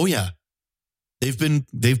 Oh yeah. They've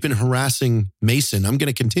been harassing Mason. I'm going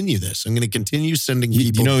to continue this. I'm going to continue sending You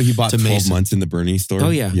people. know he bought to 12 Mason. months in the Bernie store? Oh,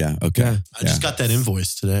 yeah. Yeah. Okay. Yeah. I just got that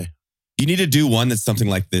invoice today. You need to do one that's something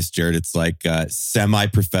like this, Jared. It's like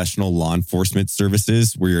semi-professional law enforcement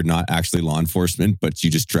services where you're not actually law enforcement, but you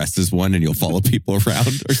just dress as one and you'll follow people around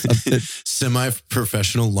or something.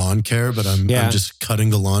 Semi-professional lawn care, but I'm just cutting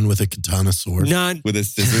the lawn with a katana sword. With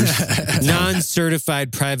his scissors.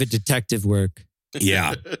 Non-certified private detective work.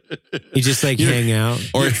 Yeah. You just like hang out.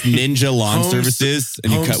 Or it's ninja lawn Home- services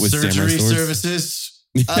and you Home cut with samurai surgery swords. services.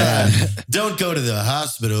 Don't go to the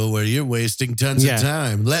hospital where you're wasting tons Yeah. of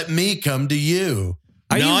time. Let me come to you.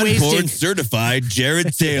 Are you Non-board wasting? certified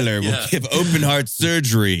Jared Taylor will Yeah. give open heart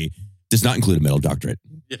surgery. Does not include a medical doctorate.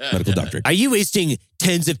 Medical doctorate. Are you wasting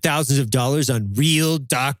tens of thousands of dollars on real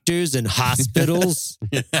doctors and hospitals?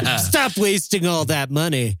 Stop wasting all that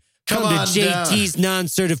money. Come Come on to JT's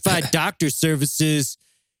non-certified doctor services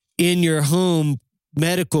in your home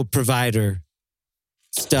medical provider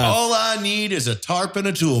stuff. All I need is a tarp and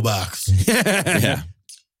a toolbox. Yeah.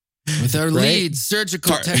 With our Right? lead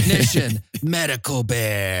surgical technician, Medical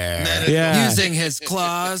Bear. Yeah. Using his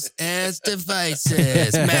claws as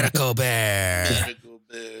devices. Medical Bear.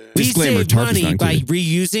 We Disclaimer, save tarp is money not by included.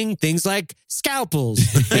 reusing things like scalpels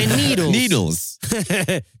and needles. Needles.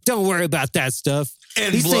 Don't worry about that stuff.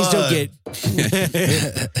 And These blood. things don't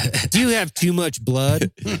get. Do you have too much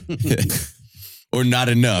blood? or not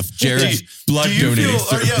enough? Jared's blood donating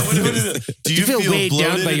services. Do You feel weighed down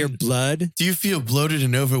bloated by and- your blood? Do you feel bloated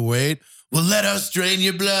and overweight? Well, let us drain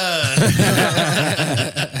your blood.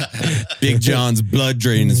 Big John's blood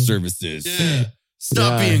draining services. Yeah.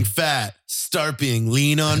 Stop Yeah. being fat. Start being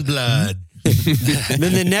lean on blood. And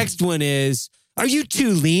then the next one is, are you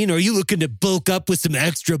too lean? Or are you looking to bulk up with some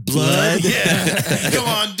extra blood? Yeah. Come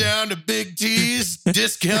on down to Big T's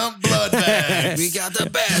discount blood bags. We got the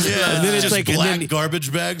best. Yeah, And then it's just like- and black then-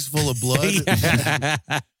 garbage bags full of blood.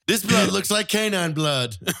 This blood looks like canine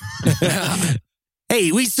blood.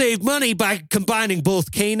 Hey, we save money by combining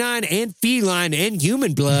both canine and feline and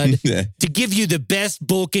human blood Yeah. to give you the best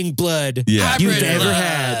bulking blood Yeah. you've Hybrid ever blood.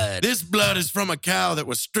 had. This blood is from a cow that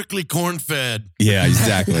was strictly corn fed. Yeah,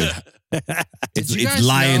 exactly. It's you guys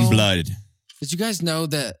lion know- blood. Did you guys know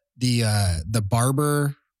that the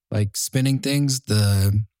barber like spinning things,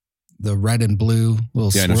 the red and blue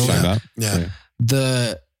little Yeah, I know what swirl, you're talking about.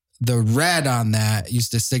 Yeah. the red on that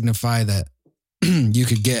used to signify that you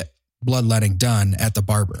could get bloodletting done at the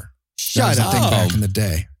barber. That Shut was a thing up. back in the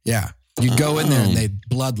day. Yeah. You go in there Oh. and they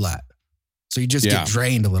bloodlet. So you just Yeah. get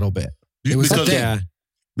drained a little bit. It was a Because- thing. Yeah.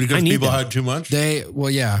 Because I need people that. had too much.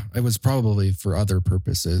 It was probably for other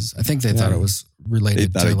purposes. I think they thought Yeah. it was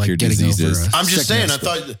related They thought to it like cured getting diseases. over. I'm just saying, I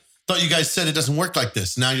sickness, thought you guys said it doesn't work like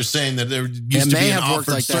this. Now you're saying that there used It to may be an have worked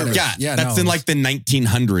offered like that. service. Yeah, Yeah, that's no, in it like the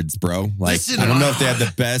 1900s, bro. Like, Listen, I don't know my if they had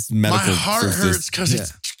the best medical My heart services. hurts because Yeah.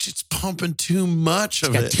 it's pumping too much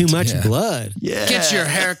of Got it. too much Yeah. blood. Yeah. Get your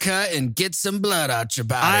hair cut and get some blood out your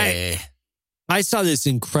body. I saw this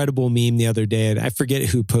incredible meme the other day, and I forget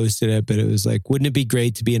who posted it, but it was like, wouldn't it be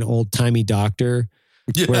great to be an old timey doctor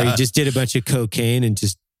where he just did a bunch of cocaine and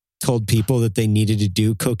just told people that they needed to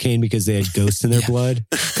do cocaine because they had ghosts in their blood?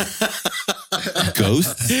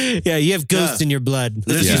 Ghosts? Yeah, you have ghosts in your blood.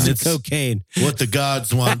 Let's Listen, use some it's- cocaine. what the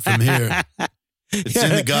gods want from here. It's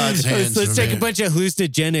in the gods' hands. Let's from take here. a bunch of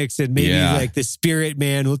hallucinogenics and maybe Yeah. like the spirit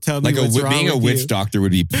man will tell me Like what's wrong being a with witch you. doctor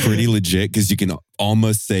would be pretty legit because you can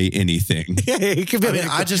almost say anything. Yeah, it could be I mean,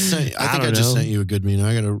 like- I just sent. I think I don't just know. sent you a good meme.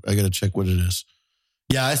 I gotta check what it is.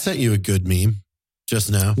 Yeah, I sent you a good meme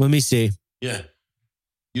just now. Let me see. Yeah.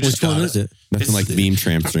 You Which one is it? Nothing It's like the- meme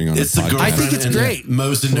tramstering on It's a the podcast. girlfriend. I think it's and great.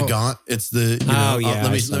 Mose and Well- Nagant. It's the. Oh, yeah, Let I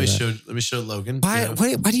me saw let me that. show Logan. Why,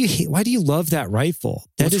 Yeah. why do you love that rifle?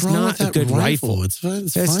 That What's is wrong not with a that good rifle. It's fine.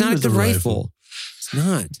 It's, It's fine not a with the good rifle. It's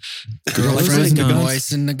not. Girlfriend, Like a-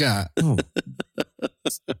 voice, and the gut. No.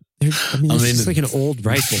 I mean, it's just like an old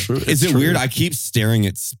rifle. Is it weird? I keep staring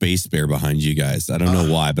at Space Bear behind you guys. I don't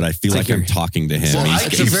know why, but I feel it's like like I'm you're- talking to him. Well, He's I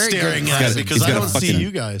It's keep a very staring good- at he's it got- because he's I got a don't see fucking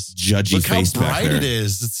you guys. judgy Look how face back bright there. it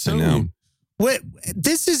is. It's I so. know. What?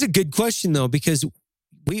 This is a good question though, because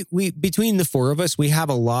we between the four of us, we have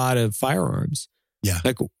a lot of firearms. Yeah.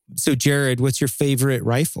 Like, so Jared, what's your favorite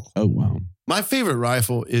rifle? Oh, wow. My favorite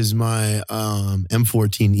rifle is my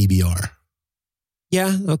M14 EBR.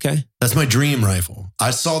 Yeah. Okay. That's my dream rifle.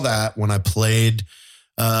 I saw that when I played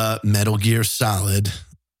Metal Gear Solid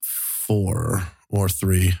 4 or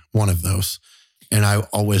 3, one of those. And I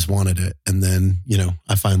always wanted it. And then,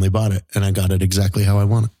 I finally bought it and I got it exactly how I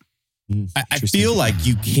want it. I Interesting. feel like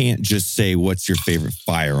you can't just say what's your favorite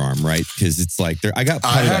firearm, right? Because it's like I got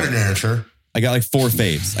Amateur. I got like four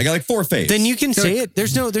faves. Then you can say it.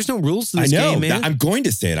 There's no rules to I this know. game, man. I'm going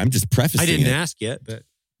to say it. I'm just prefacing I didn't it. ask yet, but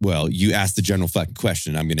Well, you asked the general fucking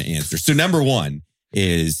question. I'm going to answer. So number one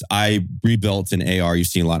is I rebuilt an AR. You've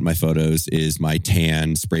seen a lot of my photos. Is my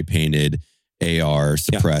tan spray painted AR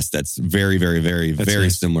suppressed. That's very, very, very, very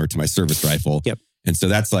nice. similar to my service rifle. Yep. And so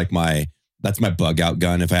that's like my bug out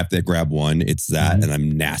gun. If I have to grab one, it's that, Mm-hmm. and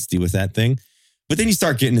I'm nasty with that thing. But then you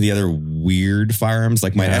start getting to the other weird firearms.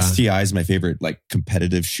 Like my Yeah. STI is my favorite, like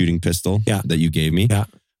competitive shooting pistol that you gave me. Yeah.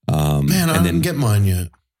 Man, I and didn't get mine yet.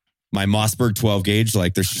 my Mossberg 12 gauge,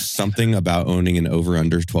 like there's something about owning an over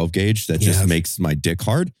under 12 gauge that just Yeah. makes my dick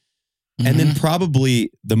hard. And then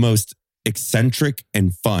probably the most eccentric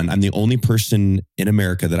and fun, I'm the only person in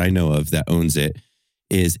America that I know of that owns it,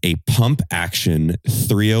 is a pump action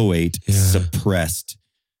 308 Yeah. suppressed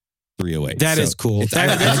 308. that is cool. it's-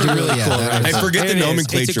 That's I- a really yeah, cool that rifle. is- I forget the It is.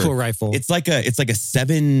 nomenclature. It's a cool rifle. It's like a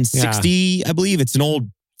 760, I believe. It's an old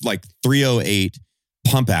like 308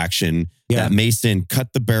 pump action Yeah. that Mason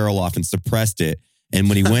cut the barrel off and suppressed it. And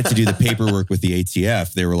when he went to do the paperwork with the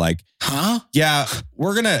ATF, they were like, Huh? "Yeah,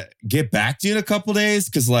 we're gonna get back to you in a couple days."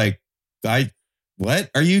 Because what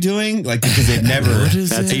are you doing? Like because they've never What is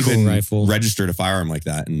That's it? a cool even rifle. registered a firearm like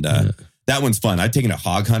that. And that one's fun. I've taken it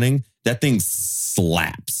hog hunting. That thing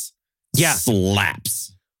slaps. Yeah.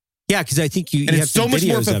 slaps. Yeah, because I think you And have it's so some much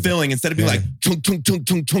more videos of it. fulfilling. Instead of being Yeah. like chunk, chunk, chunk,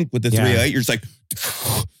 chunk, chunk with the Yeah. 308, you're just like,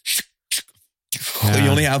 You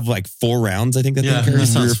only have like 4 rounds, I think that Yeah, thing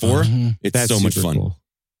carries, that 3 or sounds 4. Mhm. It's That's so much super fun. cool.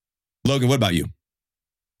 Logan, what about you?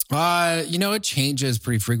 It changes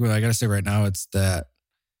pretty frequently. I gotta say right now, it's that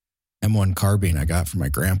M1 carbine I got from my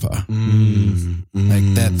grandpa.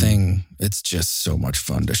 Like that thing, it's just so much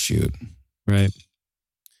fun to shoot. Right.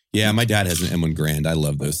 Yeah, my dad has an M1 Grand. I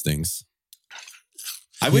love those things.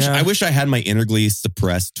 I Yeah. wish I had my integrally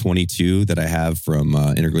suppressed 22 that I have from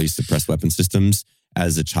integrally suppressed weapon systems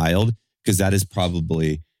as a child, because that is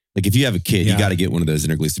probably like if you have a kid, Yeah. you got to get one of those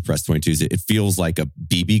integrally suppressed 22s. It feels like a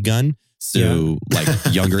BB gun, so like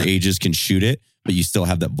younger ages can shoot it, but you still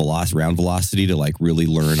have that round velocity to like really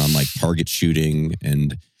learn on like target shooting.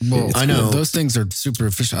 And Well, I know. those things are super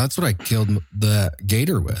efficient. That's what I killed the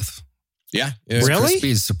gator with. yeah, Really?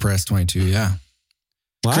 Crispy's suppressed 22. Yeah.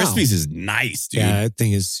 Wow. Crispies is nice, dude. Yeah, that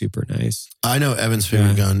thing is super nice. I know Evan's favorite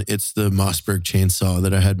Yeah. gun. It's the Mossberg chainsaw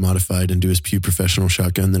that I had modified into his Pew Professional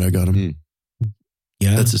shotgun that I got him.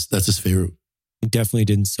 Yeah, That's his favorite. he definitely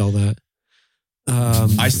didn't sell that.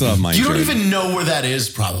 I still have mine. You don't Jared. even know where that is,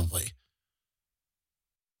 probably.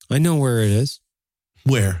 I know where it is.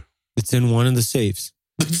 Where? It's in one of the safes.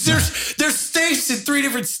 There's safes in 3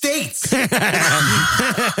 different states. You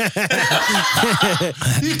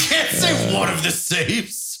can't say one of the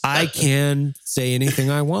safes. I can say anything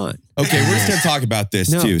I want. Okay, we're just gonna talk about this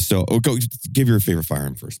No. too. So, go give your favorite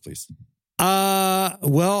firearm first, please.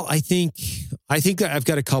 Well, I think that I've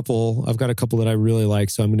got a couple that I really like.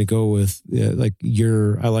 So I'm going to go with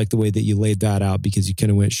I like the way that you laid that out because you kind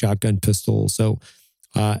of went shotgun pistol. So,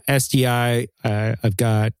 STI, I've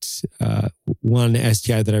got, one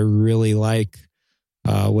STI that I really like,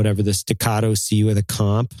 the Staccato C with a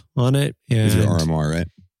comp on it. Is And your RMR, right?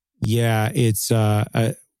 yeah, it's,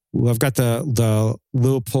 I've got the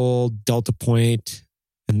Leupold Delta Point,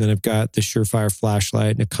 and then I've got the Surefire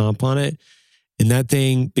flashlight and a comp on it. And that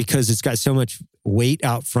thing, because it's got so much weight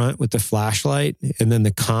out front with the flashlight and then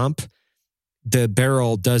the comp, the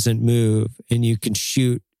barrel doesn't move and you can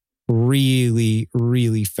shoot really,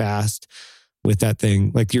 really fast with that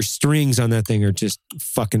thing. Like your strings on that thing are just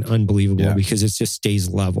fucking unbelievable Yeah. because it just stays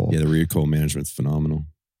level. Yeah, the recoil management's phenomenal.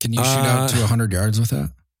 Can you shoot out to 100 yards with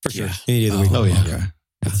that? For sure. Yeah. Any day of the week. Oh, yeah. Okay.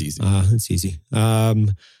 That's easy. It's easy.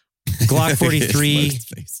 Glock 43.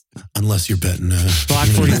 Unless you're betting Glock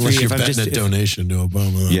 43, Unless you're if I'm betting just- a donation to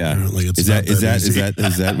Obama. Yeah. Apparently it's Is not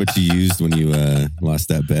that what you used when you lost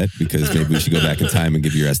that bet? Because maybe we should go back in time and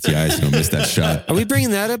give you your STIs so don't miss that shot. Are we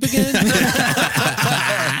bringing that up again?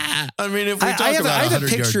 I mean, if we talk I have about a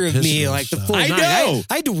picture of me like the full I night. know.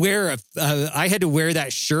 I had to wear I had to wear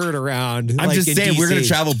that shirt around. I'm like, just in saying, we're going to DC.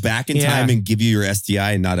 travel back in Yeah. time and give you your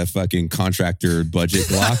STI and not a fucking contractor budget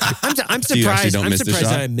Glock. I'm So you actually surprised. don't I'm miss the surprised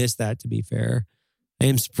shot? that I missed that. To be fair, I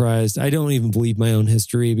am surprised. I don't even believe my own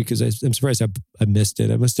history because I'm surprised I missed it.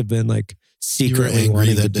 I must have been like secretly angry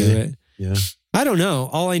wanting to that do day. it. Yeah. I don't know.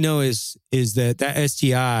 All I know is that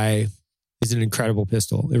STI is an incredible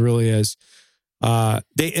pistol. It really is.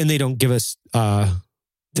 They don't give us.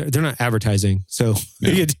 They're not advertising, so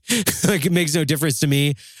it makes no difference to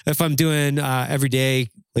me if I'm doing every day.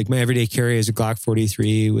 Like my everyday carry is a Glock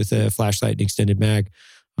 43 with a flashlight and extended mag.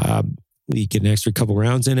 You get an extra couple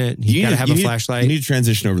rounds in it. You gotta have a flashlight. You need to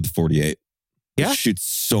transition over to the 48. Yeah? It shoots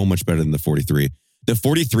so much better than the 43. The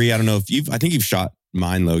 43, I don't know if I think you've shot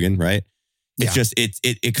mine, Logan, right? It's Yeah. just,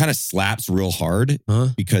 it kind of slaps real hard Huh?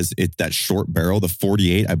 because it's that short barrel. The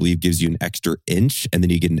 48, I believe, gives you an extra inch and then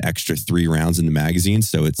you get an extra 3 rounds in the magazine.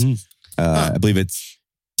 So it's, I believe it's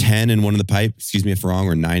 10 in one of the pipe, excuse me if I'm wrong,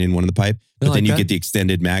 or 9 in one of the pipe. But like then you that. get the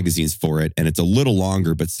extended magazines for it and it's a little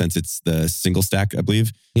longer, but since it's the single stack, I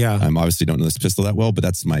believe, Yeah. obviously don't know this pistol that well, but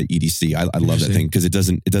that's my EDC. I love that thing because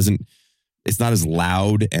it's not as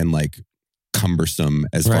loud and like cumbersome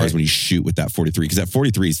as far Right. as when you shoot with that 43. Because that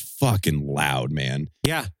 43 is fucking loud, man.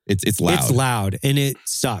 Yeah. It's loud. It's loud and it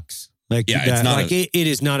sucks. Like, Yeah, it's not it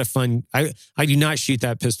is not a fun. I do not shoot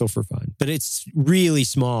that pistol for fun, but it's really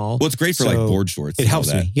small. Well, it's great for like So board shorts. It and all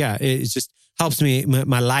helps that. me. Yeah. It just helps me,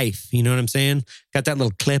 my life. You know what I'm saying? Got that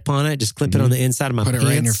little clip on it. Just clip it on the inside of my Put it pants.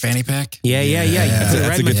 right in your fanny pack. Yeah. You Yeah. can put it That's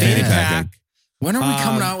right a in my good fanny fanny pack. pack. When are we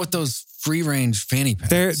coming Um, out with those free range fanny packs?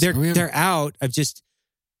 They're out. I've just,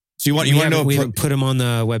 So you want we to know haven't pro, put them on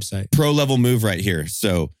the website. pro level move right here.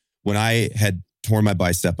 So when I had torn my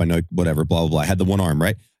bicep, I know whatever, blah, blah, blah. I had the one arm,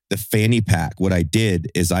 right? The fanny pack, what I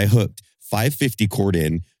did is I hooked 550 cord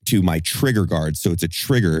in to my trigger guard. So it's a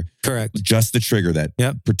trigger, Correct. just the trigger that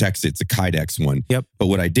Yep. protects it. It's a Kydex one. Yep. But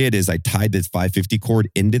what I did is I tied this 550 cord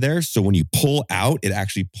into there. So when you pull out, it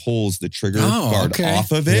actually pulls the trigger guard okay.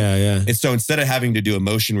 off of it. Yeah. And so instead of having to do a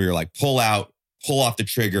motion where you're like, pull out, pull off the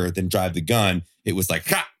trigger, then drive the gun, it was like,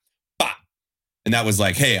 ha, bop, And that was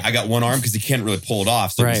like, hey, I got one arm because he can't really pull it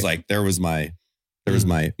off. So it was like, there was my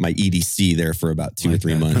EDC there for about 2 or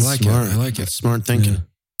 3 months. I like Smart. it. I like it. Smart thinking. Yeah.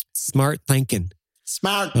 Smart thinking.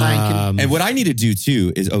 Smart thinking. And what I need to do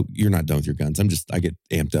too is, you're not done with your guns. I get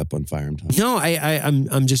amped up on firearm talk. No,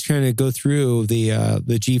 I'm just trying to go through the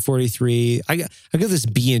G43. I got this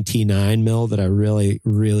B&T 9 mil that I really,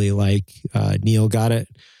 really like. Neil got it.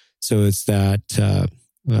 So it's that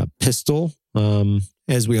pistol.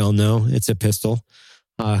 As we all know, it's a pistol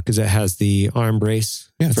because it has the arm brace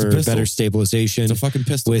for better stabilization. It's a fucking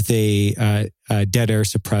pistol. With a dead air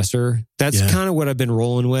suppressor. That's kind of what I've been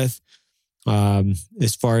rolling with.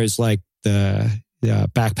 As far as like the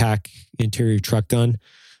backpack interior truck gun,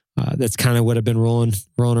 that's kind of what I've been rolling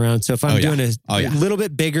around. So if I'm doing a little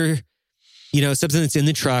bit bigger, something that's in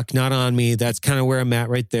the truck, not on me, that's kind of where I'm at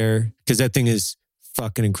right there. Cause that thing is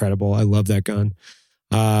fucking incredible. I love that gun.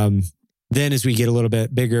 Then as we get a little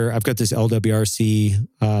bit bigger, I've got this LWRC,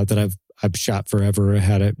 that I've shot forever.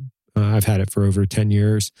 I've had it for over 10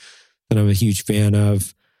 years that I'm a huge fan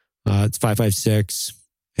of. It's 5.56.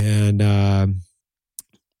 And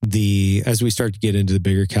as we start to get into the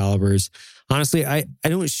bigger calibers, honestly, I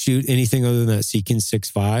don't shoot anything other than that Seekins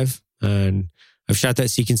 6.5, and I've shot that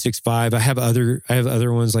Seekins 6.5. I have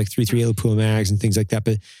other ones like 3.38 Lapua mags and things like that,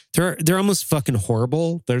 but they're almost fucking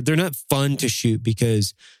horrible. They're not fun to shoot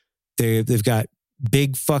because they've got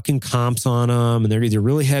big fucking comps on them, and they're either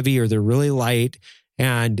really heavy or they're really light,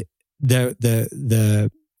 and the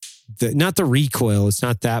not the recoil, it's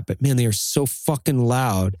not that, but man, they are so fucking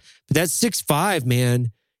loud. But that 6.5,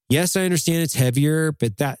 man, yes, I understand it's heavier,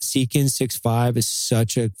 but that Seekins 6.5 is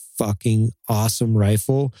such a fucking awesome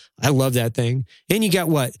rifle. I love that thing. And you got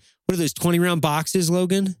what are those 20 round boxes,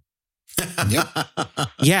 Logan? Yep.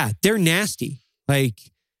 Yeah, they're nasty. Like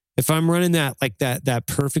if I'm running that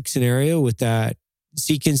perfect scenario with that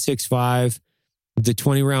Seekins 6.5, the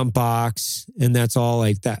 20 round box, and that's all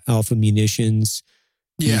like that Alpha Munitions.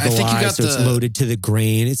 Yeah, I think you got so it's loaded to the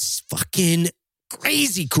grain. It's fucking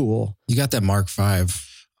crazy cool. You got that Mark V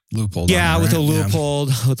loophole. Yeah, with a loophole.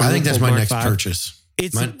 I think that's my next purchase.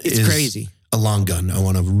 It's Is crazy. A long gun. I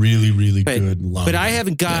want a really, really good long gun. But I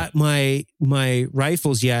haven't got my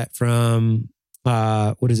rifles yet from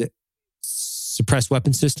what is it? Suppressed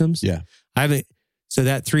Weapon Systems. Yeah. I haven't. So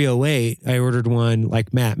that 308, I ordered one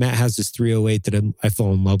like Matt. Matt has this 308 that I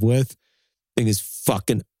fell in love with. Thing is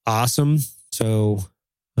fucking awesome. So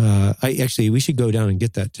we should go down and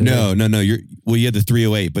get that today. No. You had the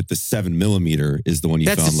 308, but the 7mm is the one you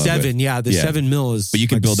fell in love with. That's the 7. Yeah, the 7mm is. But you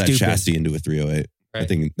can like build that stupid. chassis into a 308.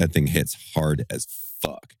 Right. That thing hits hard as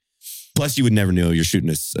fuck. Plus, you would never know you're shooting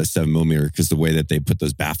a 7mm because the way that they put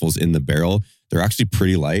those baffles in the barrel, they're actually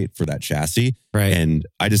pretty light for that chassis. Right. And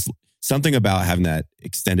something about having that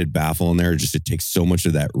extended baffle in there, it takes so much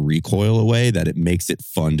of that recoil away that it makes it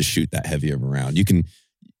fun to shoot that heavy of a round.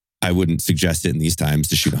 I wouldn't suggest it in these times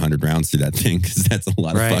to shoot 100 rounds through that thing because that's a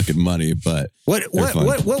lot of fucking money. But what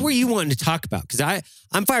were you wanting to talk about? Because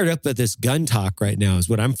I'm fired up about this gun talk right now. Is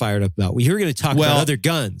what I'm fired up about. You were going to talk about other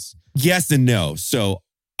guns. Yes and no. So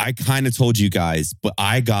I kind of told you guys, but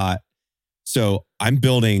I'm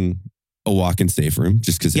building a walk-in safe room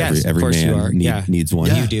just because every man needs one.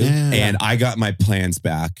 Yeah, you do. And I got my plans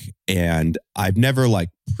back, and I've never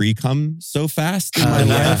pre-come so fast in my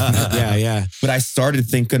life. Yeah. But I started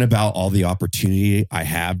thinking about all the opportunity I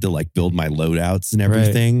have to build my loadouts and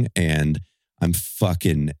everything. Right. And I'm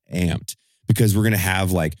fucking amped because we're going to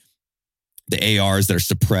have the ARs that are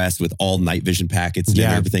suppressed with all night vision packets and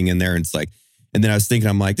everything in there. And it's and then I was thinking,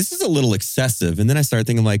 I'm this is a little excessive. And then I started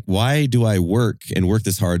thinking why do I work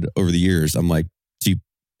this hard over the years? I'm to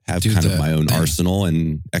have of my own arsenal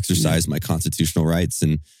and exercise my constitutional rights.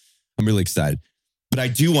 And I'm really excited. But I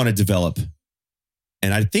do want to develop,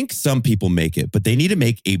 and I think some people make it, but they need to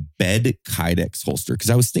make a bed Kydex holster. Because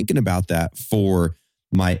I was thinking about that for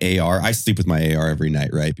my AR. I sleep with my AR every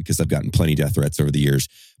night, right? Because I've gotten plenty of death threats over the years.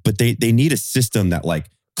 But they need a system that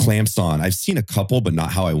clamps on. I've seen a couple, but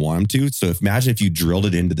not how I want them to. So imagine if you drilled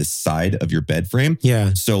it into the side of your bed frame.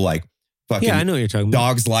 Yeah. So fucking I know what you're talking about.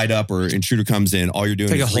 Dogs light up or intruder comes in. All you're doing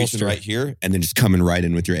is reaching right here and then just coming right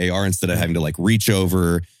in with your AR instead of having to reach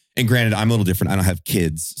over. And granted, I'm a little different. I don't have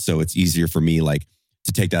kids, so it's easier for me to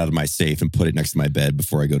take that out of my safe and put it next to my bed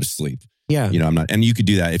before I go to sleep. Yeah. I'm not, and you could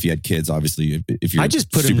do that if you had kids, obviously, if you're I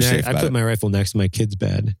just put super safe. I put my rifle next to my kid's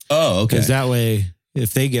bed. Oh, okay. Because that way,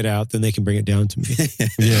 if they get out, then they can bring it down to me.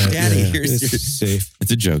 Daddy, here's it's safe.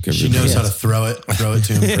 It's a joke. She knows how to throw it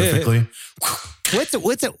to him perfectly.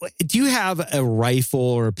 Do you have a rifle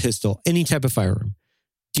or a pistol, any type of firearm?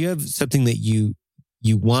 Do you have something that you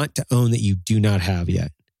want to own that you do not have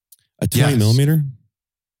yet? A 20 millimeter?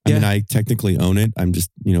 I mean, Yeah. I technically own it. I'm just,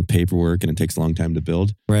 paperwork, and it takes a long time to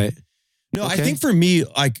build. Right. No, I Okay. think for me,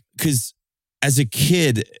 because as a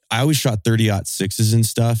kid, I always shot 30-06s and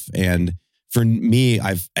stuff. And for me,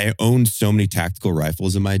 I owned so many tactical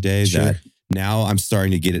rifles in my day Sure. that now I'm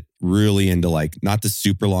starting to get it really into not the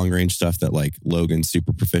super long range stuff that Logan's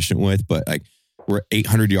super proficient with, but we're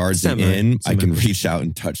 800 yards in, I can reach out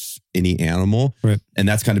and touch any animal. Right. And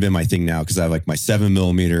that's kind of been my thing now, because I have my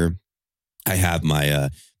 7mm. I have my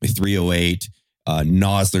 308.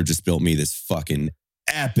 Nosler just built me this fucking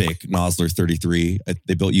epic Nosler 33.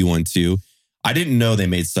 They built you one too. I didn't know they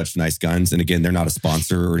made such nice guns. And again, they're not a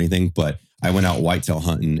sponsor or anything, but I went out whitetail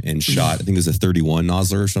hunting and shot, I think it was a 31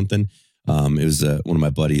 Nosler or something. It was one of my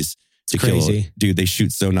buddies. To crazy. kill. Dude, they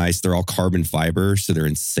shoot so nice. They're all carbon fiber, so they're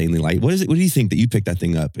insanely light. What is it? What do you think that you picked that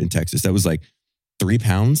thing up in Texas? That was 3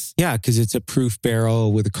 pounds? Yeah, because it's a proof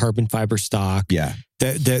barrel with a carbon fiber stock. Yeah.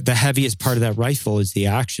 The heaviest part of that rifle is the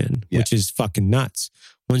action, which is fucking nuts.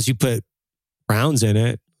 Once you put rounds in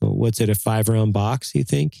it, what's it, a 5-round box, you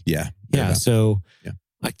think? Yeah. Yeah. So Yeah.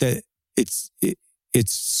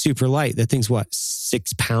 it's super light. That thing's what,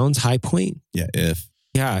 6 pounds high point? Yeah.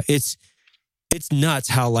 Yeah. It's nuts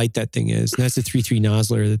how light that thing is. And that's a 3.3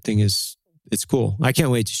 Nosler. The thing is, it's cool. I can't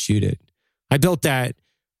wait to shoot it. I built that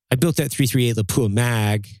 338 Lapua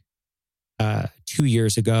mag 2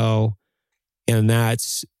 years ago. And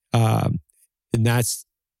that's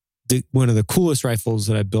one of the coolest rifles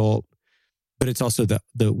that I built, but it's also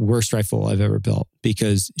the worst rifle I've ever built,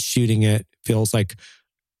 because shooting it feels like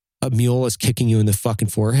a mule is kicking you in the fucking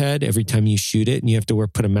forehead every time you shoot it, and you have to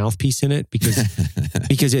put a mouthpiece in it because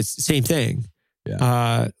it's the same thing.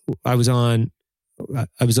 Yeah. I was on one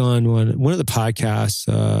of the podcasts,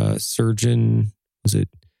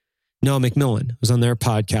 McMillan was on their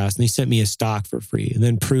podcast, and they sent me a stock for free. And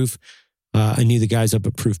then Proof, I knew the guys up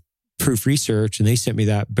at Proof Research, and they sent me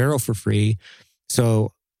that barrel for free.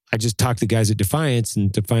 So I just talked to the guys at Defiance,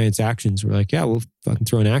 and Defiance Actions were like, yeah, we'll fucking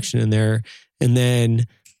throw an action in there. And then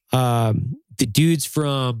the dudes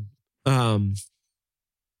from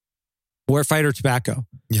Warfighter Tobacco.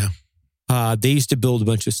 Yeah. They used to build a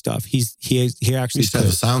bunch of stuff. He actually used to have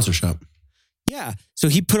a silencer shop. Yeah. So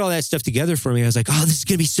he put all that stuff together for me. I was like, oh, this is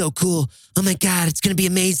going to be so cool. Oh my God, it's going to be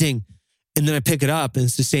amazing. And then I pick it up, and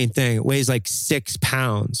it's the same thing. It weighs 6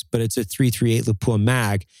 pounds, but it's a 338 Lapua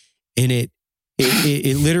mag. And it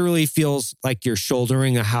literally feels like you're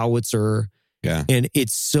shouldering a howitzer. Yeah. And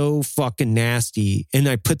it's so fucking nasty. And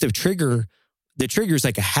I put the trigger's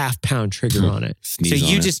like a 1/2 pound trigger on it. Sneeze so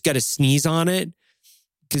on you it. just got to sneeze on it.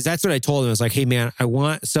 Because that's what I told him. I was like, hey man, I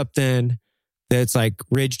want something that's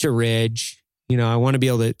ridge to ridge. I want to be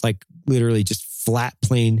able to literally just flat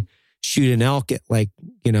plane shoot an elk at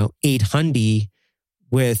 800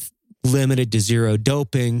 with limited to zero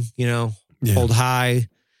doping, hold high,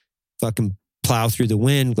 fucking plow through the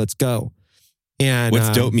wind. Let's go. And What's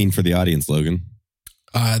dope mean for the audience, Logan?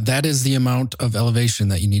 That is the amount of elevation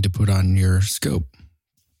that you need to put on your scope,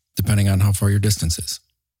 depending on how far your distance is.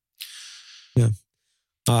 Yeah.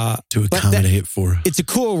 To accommodate for. It's a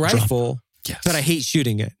cool rifle, Yes. but I hate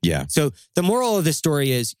shooting it. Yeah. So the moral of the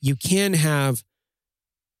story is you can have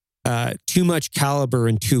too much caliber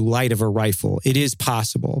and too light of a rifle. It is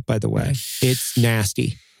possible, by the way. It's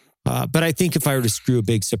nasty. But I think if I were to screw a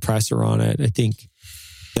big suppressor on it, I think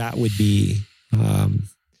that would be,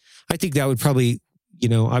 I think that would probably,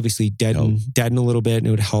 obviously deaden a little bit, and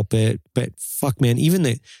it would help it. But fuck, man, even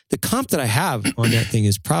the comp that I have on that thing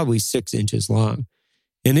is probably 6 inches long.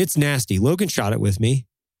 And it's nasty. Logan shot it with me.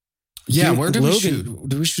 Yeah, Dude, where did we Logan- shoot?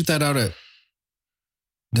 Did we shoot that out at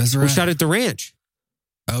Deseret? We shot at the ranch.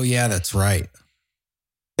 Oh yeah, that's right.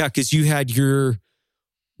 Yeah, because you had your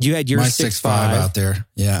My 6.5 out there.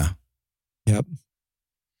 Yeah. Yep.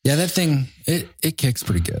 Yeah, that thing, it kicks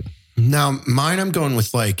pretty good. Now, mine, I'm going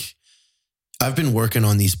with I've been working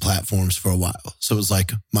on these platforms for a while. So it's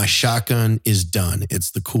my shotgun is done.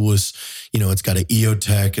 It's the coolest, it's got an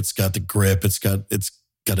EOTech, it's got the grip, it's got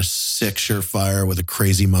a sick Surefire with a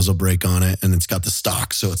crazy muzzle brake on it, and it's got the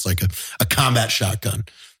stock. So it's like a combat shotgun.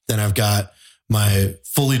 Then I've got my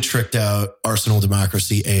fully tricked out Arsenal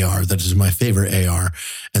Democracy AR. That is my favorite AR.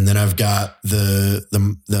 And then I've got the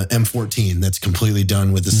M14 that's completely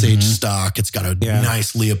done with the Sage stock. It's got a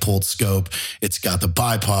nice Leopold scope. It's got the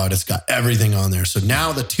bipod. It's got everything on there. So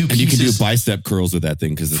now the two And pieces. you can do bicep curls with that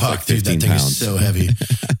thing because it's Fuck, dude, 15 that thing pounds. is so heavy.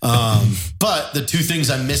 But the two things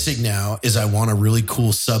I'm missing now is I want a really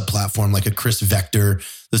cool sub platform like a Chris Vector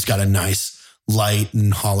that's got a nice light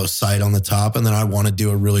and hollow sight on the top. And then I want to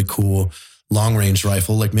do a really cool long range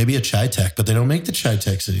rifle, like maybe a Chi-Tech, but they don't make the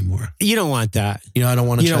Chi-Techs anymore. You don't want that. I don't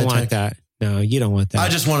want a You Chi-Tech. don't want that. No, you don't want that. I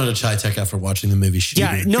just wanted a Chai Tech after watching the movie.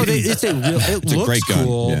 Yeah, no, it's a real. It It's a looks great gun.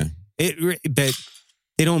 cool. Yeah. But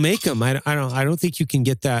they don't make them. I don't think you can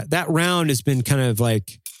get that. That round has been kind of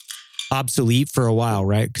like obsolete for a while,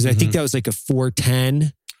 right? Because I think that was like a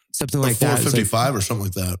 410, something Or like that. It was like- 455 or something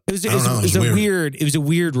like that. It was, I don't know. it was It's a weird. It was a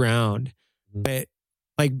weird round, but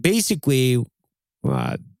like basically,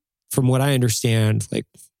 from what I understand, like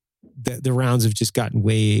the rounds have just gotten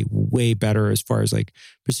way better as far as like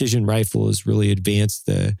precision rifle has really advanced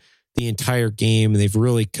the entire game, and they've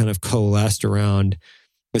really kind of coalesced around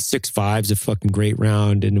the 6.5 is a fucking great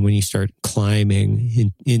round, and when you start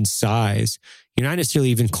climbing in size, you're not necessarily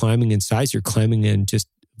even climbing in size; you're climbing in just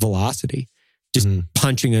velocity. Just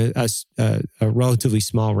punching a relatively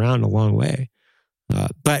small round a long way.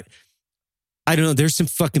 But I don't know. There's some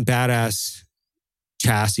fucking badass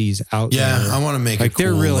chassis out there. Yeah, I want to make Like, a cool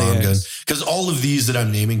there really long gun. is. Because all of these that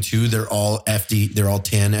I'm naming too, they're all 10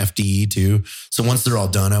 FDE too. So once they're all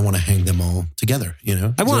done, I want to hang them all together, you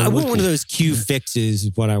know? I want So one of those Q fixes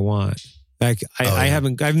is what I want. Like I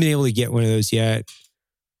haven't been able to get one of those yet.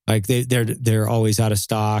 Like they're always out of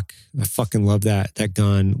stock. I fucking love that. That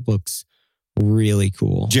gun looks really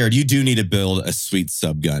cool. Jared, you do need to build a sweet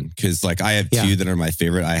sub gun because, like, I have two that are my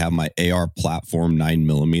favorite. I have my AR platform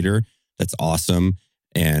 9mm. That's awesome.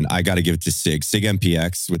 And I got to give it to SIG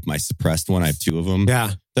MPX with my suppressed one. I have two of them.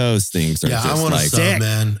 Yeah. Those things are Yeah, just I want a like, sub,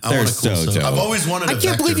 man. I they're want a cool so sub. dope. I've always wanted a I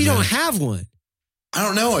can't believe you Vector, don't man. have one. I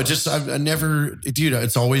don't know. I never, dude,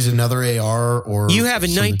 it's always another AR or. You have a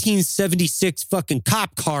something. 1976 fucking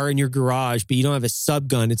cop car in your garage, but you don't have a sub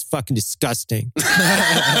gun. It's fucking disgusting.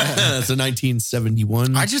 That's a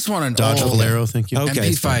 1971 I just want an Dodge old Valero. Thank you.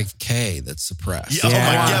 Okay. MP5K that's suppressed. Yeah, oh Yeah. my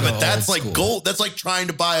I God, wanna but go that's old like school. gold. That's like trying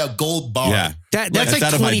to buy a gold bar. yeah. That's It's like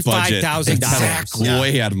out of my budget. $25,000. Exactly. Yeah.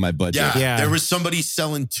 Way out of my budget. Yeah. Yeah. There was somebody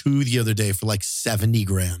selling two the other day for like 70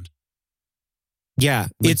 grand. Yeah,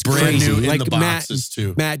 Like it's brand crazy. new in Like the boxes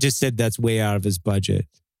too. Matt just said that's way out of his budget.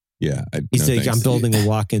 Yeah. He's no like, I'm thanks. building a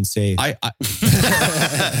walk-in safe. That's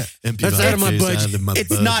out of my budget.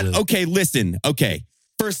 It's not okay. Listen, okay.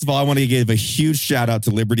 First of all, I want to give a huge shout out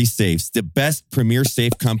to Liberty Safes, the best premier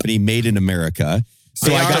safe company made in America.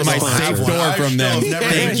 So They I got are my the safe sponsor. door from them. I've never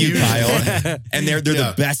Thank you, used Kyle. one. And they're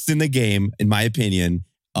Yeah. the best in the game, in my opinion.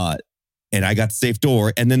 And I got the safe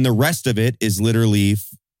door, and then the rest of it is literally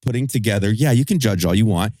putting together. Yeah, you can judge all you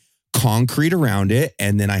want. Concrete around it,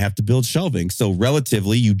 and then I have to build shelving. So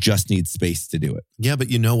relatively, you just need space to do it. Yeah, but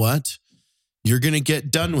you know what? You're going to get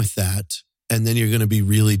done with that. And then you're going to be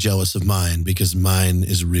really jealous of mine because mine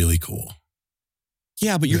is really cool.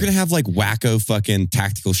 Yeah, but you're gonna have like wacko fucking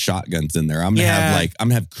tactical shotguns in there. I'm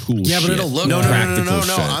gonna have cool. Yeah, but shit. it'll look No, practical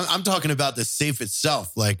shit. I'm talking about the safe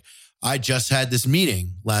itself. Like, I just had this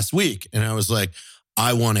meeting last week and I was like,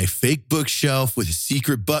 I want a fake bookshelf with a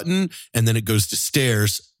secret button, and then it goes to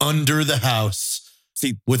stairs under the house.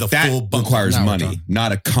 See, with a that full bunk. requires Now we're money, talking.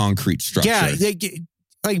 not a concrete structure. Yeah,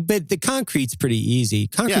 but the concrete's pretty easy.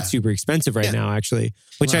 Concrete's Yeah. super expensive right Yeah. now, actually,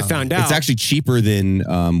 which I Wow. found out. It's actually cheaper than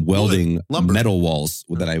welding lumber. metal walls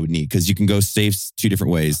that I would need because you can go safes two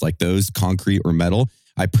different ways, like those concrete or metal.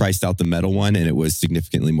 I priced out the metal one and it was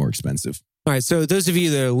significantly more expensive. All right, so those of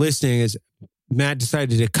you that are listening, is Matt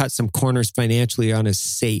decided to cut some corners financially on his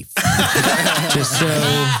safe. Just so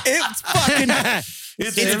It's fucking.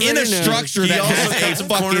 It's in a structure He that also has cut a some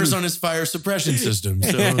fucking. corners on his fire suppression system.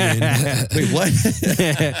 So, I mean, Wait, what?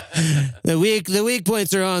 the weak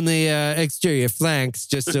points are on the exterior flanks,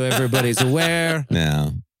 just so everybody's aware.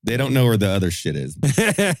 No, they don't know where the other shit is. But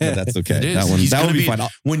that's okay. It is. That one. He's That gonna would be be-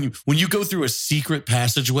 fine. when you go through a secret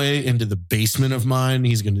passageway into the basement of mine,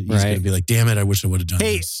 he's gonna Right. be like, "Damn it! I wish I would have done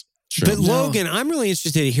Hey, this." Sure. But Logan, I'm really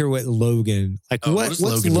interested to hear what Logan, like Oh, what's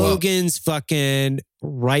what does Logan want? Logan's fucking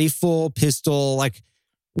rifle, pistol, like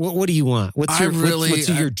what do you want? What's I your really- what's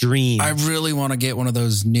your dream? I really want to get one of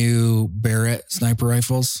those new Barrett sniper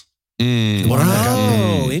rifles. Mm. What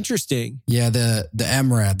are Oh, they? interesting. Yeah, the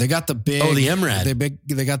MRAD. They got the big. Oh, the MRAD.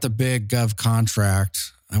 They got the big gov contract.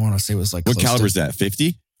 I want to say it was like What close caliber is to- that?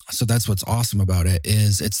 50? So that's what's awesome about it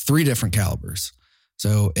is it's 3 different calibers.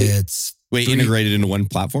 So it's Wait, 3 integrated into one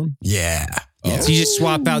platform? Yeah. Oh. So you just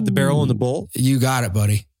swap out the barrel and the bolt? You got it,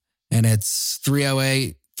 buddy. And it's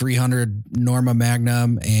 308, 300 Norma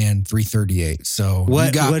Magnum, and 338. So you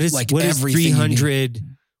What got what is like what is everything you need. 300?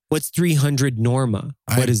 What's 300 Norma?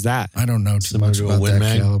 What is that? I don't know too Similar much to a about Win that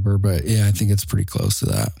Mag? caliber, but yeah, I think it's pretty close to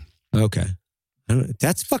that. Okay.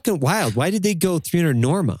 That's fucking wild. Why did they go 300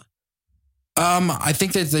 Norma? I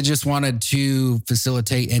think that they just wanted to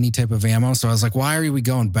facilitate any type of ammo. So I was like, why are we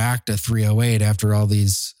going back to 308 after all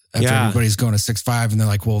these after Yeah. everybody's going to 6.5 and they're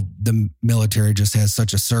like, well, the military just has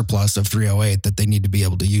such a surplus of 308 that they need to be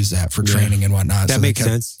able to use that for training and whatnot. That So they makes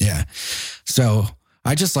sense. Yeah. So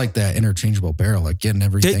I just like that interchangeable barrel, like getting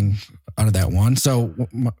everything out of that one. So,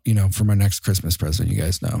 you know, for my next Christmas present, you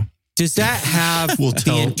guys know. Does that have We'll the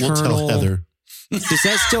tell internal? Heather. Does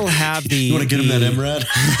that still have the? You want to get him that the- MRAD?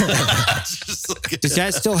 Just like- Does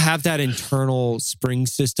that still have that internal spring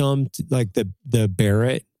system, like the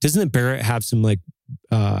Barrett? Doesn't the Barrett have some like?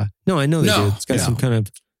 No, I know they No, do. It's got no. some kind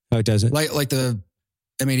of. Oh, it doesn't. Like the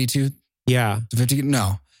M82, Yeah, the 50.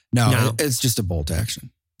 No, No. it's just a bolt action.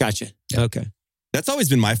 gotcha. Yeah. Okay. That's always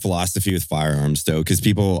been my philosophy with firearms, though, because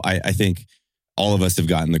people, I think all of us have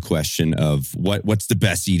gotten the question of what's the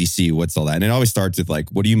best EDC, what's all that, and it always starts with like,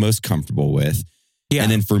 what are you most comfortable with? Yeah.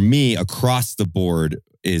 And then for me, across the board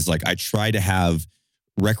is like I try to have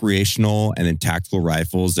recreational and then tactical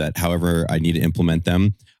rifles that, however I need to implement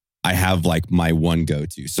them, I have like my one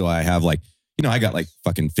go-to. So I have like, you know, I got like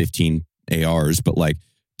fucking 15 ARs, but like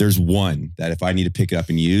there's one that if I need to pick it up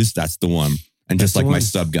and use, that's the one. And just That's like the my one.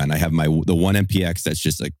 sub gun, I have the one MPX that's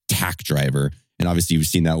just a tack driver. And obviously you've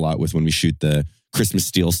seen that a lot with when we shoot the Christmas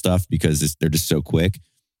steel stuff because they're just so quick.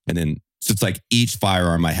 And then, so it's like each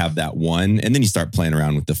firearm, I have that one. And then you start playing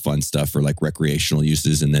around with the fun stuff for like recreational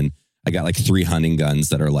uses. And then I got like 3 hunting guns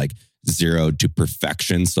that are like 0 to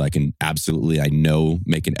perfection. So I can absolutely, I know,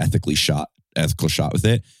 make an ethical shot with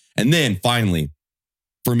it. And then finally,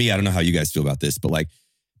 for me, I don't know how you guys feel about this, but like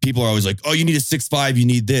people are always like, oh, you need a 6.5, you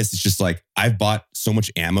need this. It's just like, I've bought so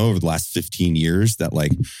much ammo over the last 15 years that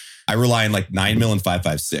like, I rely on like 9mm and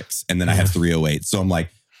 5.56, and then I have 308. So I'm like,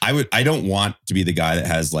 I don't want to be the guy that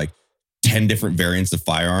has like 10 different variants of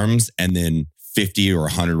firearms and then 50 or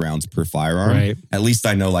 100 rounds per firearm. Right. At least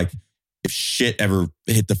I know like if shit ever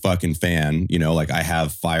hit the fucking fan, you know, like I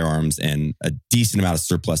have firearms and a decent amount of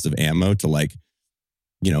surplus of ammo to like,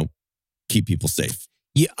 you know, keep people safe.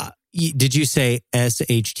 Yeah. Did you say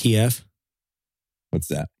SHTF? What's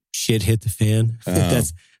that? Shit hit the fan. Oh.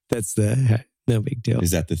 That's the no big deal.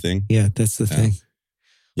 Is that the thing? Yeah, that's the thing.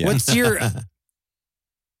 Yeah. What's your?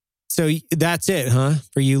 So that's it, huh?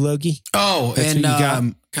 For you, Logie? Oh, That's and what you got?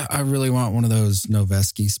 God, I really want one of those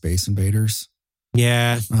Noveski Space Invaders.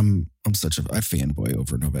 Yeah. I'm such a fanboy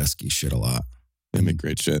over Noveski shit a lot. They make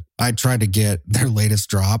great shit. I tried to get their latest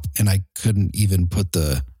drop and I couldn't even put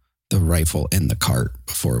the rifle in the cart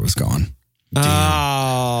before it was gone.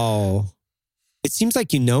 Oh, it seems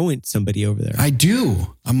like you know somebody over there. I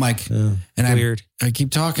do. I'm like, Oh, and weird. I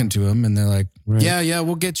keep talking to them and they're like, Right. yeah,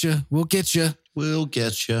 we'll get you. We'll get you. We'll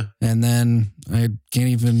get you. And then I can't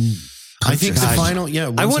even. I think the Gosh. final,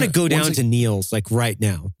 I want to go down to Neil's like right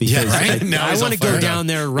now because Yeah, right? like, Now I he's want all to go fired down up.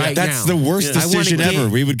 there right now. That's the worst Yeah. I wanna decision get- ever.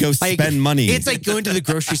 We would go like, spend money. It's like going to the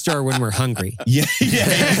grocery store when we're hungry. yeah, exactly.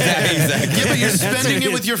 Yeah, but you're That's spending it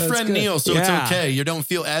good. with your That's friend good. Neil, so Yeah. it's okay. You don't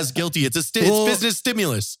feel as guilty. It's Well- it's business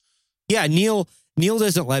stimulus. Yeah, Neil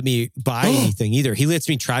doesn't let me buy anything either. He lets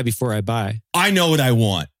me try before I buy. I know what I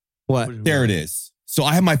want. What? There it is. So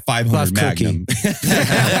I have my 500 Love cookie. Magnum.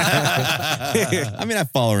 I mean, I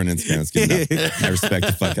follow her on Instagram. It's good enough. I respect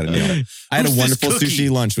the fuck out of Neil. I had Who's a this wonderful Cookie? sushi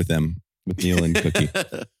lunch with him, with Neil and Cookie.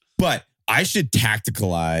 But I should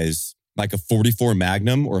tacticalize like a 44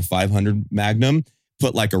 Magnum or a 500 Magnum,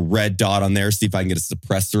 put like a red dot on there, see if I can get a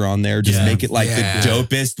suppressor on there, just Yeah. make it like Yeah. the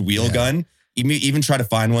dopest wheel Yeah. gun. Even try to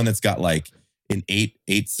find one that's got like an eight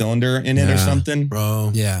cylinder in it or Yeah. something.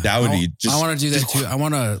 Bro. Yeah. That would I- be just- I want to do that too. I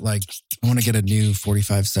want to get a new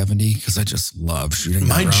 4570 because I just love shooting.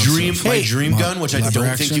 My that round. dream, So- my dream gun, which I lever don't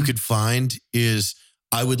action. think you could find, is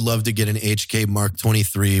I would love to get an HK Mark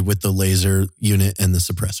 23 with the laser unit and the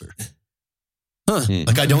suppressor. Huh.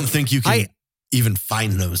 Like I don't think you can I- even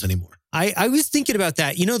find those anymore. I was thinking about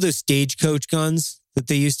that. You know those stagecoach guns that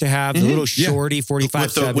they used to have, the Mhm. little Yeah. shorty 45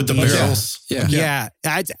 With the 70s? barrels. Yeah. Yeah.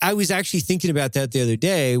 I was actually thinking about that the other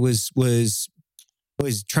day. Was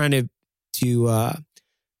trying to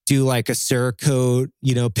do like a Cerakote,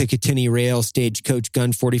 Picatinny rail stagecoach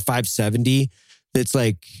gun 4570 that's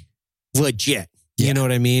like legit. Yeah. You know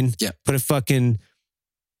what I mean? Yeah. Put a fucking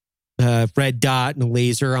red dot and a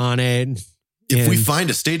laser on it. If we And- find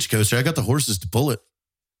a stagecoaster, I got the horses to pull it.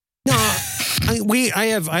 No, I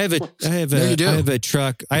have No, you do. a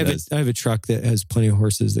truck. I He does. have a truck that has plenty of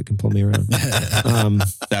horses that can pull me around.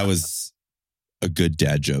 That was a good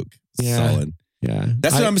dad joke. Yeah. Solid. Yeah.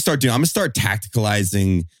 That's what I'm gonna start doing. I'm gonna start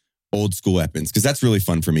tacticalizing old school weapons because that's really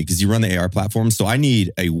fun for me because you run the AR platform. So I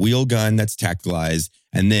need a wheel gun that's tacticalized.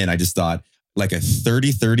 And then I just thought like a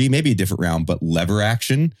 30-30, maybe a different round, but lever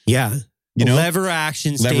action. Yeah. You know, lever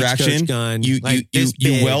action stagecoach gun. You like this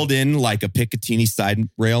you big. weld in like a Picatinny side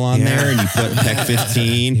rail on there, and you put Tech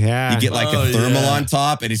 15. Yeah. You get like Oh, a thermal yeah. on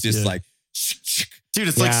top, and it's just Yeah. like, Dude,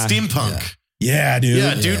 it's like Yeah. steampunk. yeah, dude.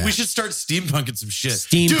 Yeah, dude, Yeah. we should start steampunking some shit.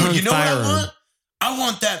 Steampunk dude, you know what I firearm. want? I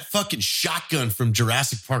want that fucking shotgun from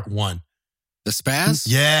Jurassic Park 1. The Spaz?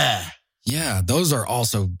 Yeah. Yeah, those are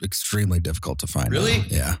also extremely difficult to find. Really?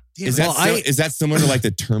 now. Yeah. Is Well, that similar to like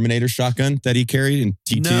the Terminator shotgun that he carried in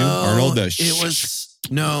T2? Arnold, it's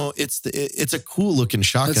a cool looking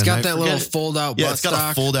shotgun. It's got I that forget little it. fold out Yeah, butt it's got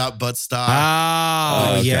stock. a fold out butt stock.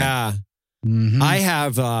 Oh, okay. yeah. Mhm. I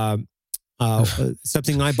have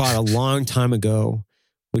something I bought a long time ago,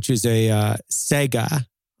 which is a Sega.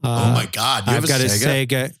 Oh my God. You I've have got a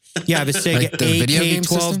Sega? Yeah, I have a Sega Like the video game AK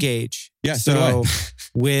 12 system? gauge. Yeah, so do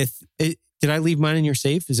with it, did I leave mine in your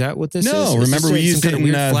safe? Is that what this is? No, Is remember this we some used it kind of in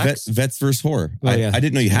weird flex? Vets vs. Horror. Oh, yeah. I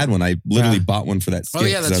didn't know you had one. I literally Yeah. bought one for that skit. Oh,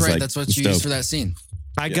 yeah, 'cause I that's was right. like, That's what I'm you used stoked. for that scene.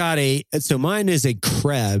 I got so mine is a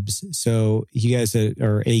Krebs. So you guys that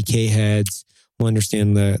are AK heads will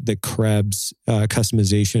understand the Krebs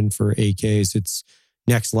customization for AKs. It's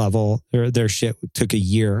next level. Their shit took a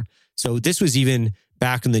year. So this was even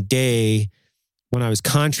back in the day when I was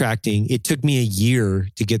contracting. It took me a year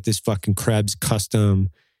to get this fucking Krebs custom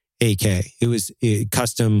AK. It was a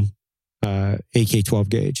custom AK 12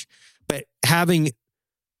 gauge. But having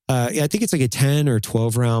I think it's like a 10 or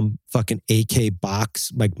 12 round fucking AK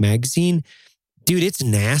box, like magazine. Dude, it's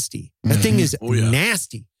nasty. That thing is Oh, yeah.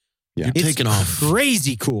 nasty. Yeah. You're It's taking off.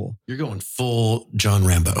 crazy cool. You're going full John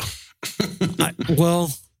Rambo.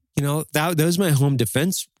 Well, you know, that was my home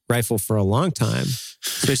defense rifle for a long time,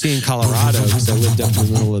 especially in Colorado, because I lived up in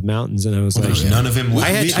the middle of the mountains and I was like, There's none of him. I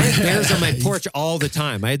had bears on my porch all the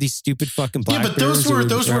time. I had these stupid fucking black Yeah, but those bears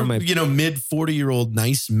that were around my mid 40-year-old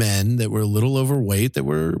nice men that were a little overweight that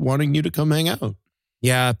were wanting you to come hang out.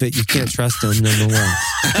 Yeah, but you can't trust them nonetheless.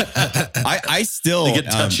 I still They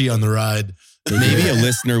get touchy on the ride. maybe a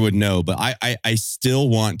listener would know, but I still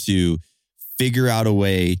want to figure out a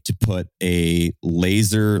way to put a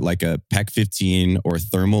laser, like a PEC 15 or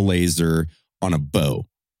thermal laser on a bow.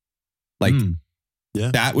 Like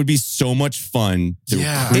Yeah. that would be so much fun to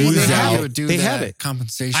Yeah, They cruise have out. it. They have it.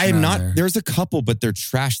 Compensation. I am on not, there. there's a couple, but they're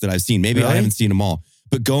trash that I've seen. Maybe I Really? haven't seen them all.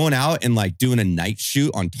 But going out and like doing a night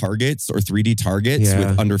shoot on targets or 3D targets Yeah.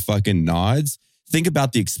 with under fucking nods. Think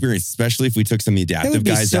about the experience, especially if we took some of the That adaptive would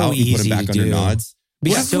be guys so out and put them easy back to under do. nods. It'd be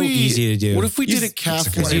What if so we- easy to do. What if we did a It's calf a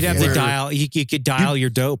Because life you'd have to where- dial, you could dial your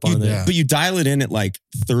dope on there. yeah. But you dial it in at like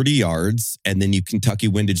 30 yards and then you Kentucky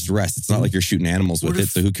windage the rest. It's not like you're shooting animals with What it.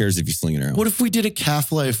 if- So who cares if you sling it around? What if we did a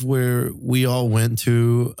calf life where we all went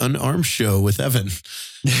to an arms show with Evan?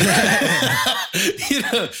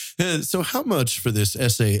 So how much for this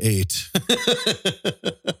SA-8?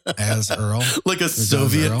 As Earl. Like a Does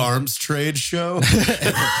Soviet Earl? arms trade show?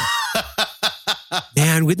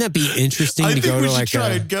 Man, wouldn't that be interesting I to think go we to should like try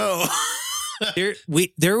a, and go.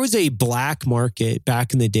 there was a black market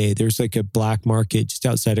back in the day. There's like a black market just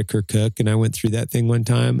outside of Kirkuk. And I went through that thing one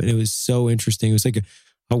time and it was so interesting. It was like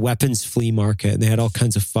a weapons flea market and they had all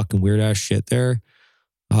kinds of fucking weird ass shit there.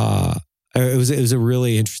 It was a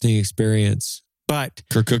really interesting experience. But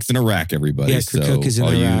Kirkuk's in Iraq, everybody. Yeah, so Kirkuk is in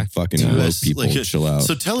all Iraq. you fucking Tell woke us, people, like, chill out.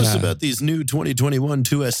 So tell us Yeah. about these new 2021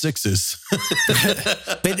 2S6s.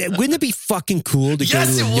 but wouldn't it be fucking cool to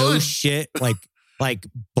Yes, go to it a no would. shit like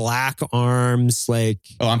black arms, like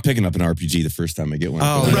Oh, I'm picking up an RPG the first time I get one.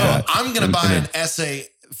 Oh, Like Bro, that. I'm going to And- buy and an SA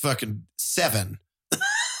fucking 7.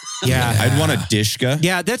 yeah. I'd want a Dishka.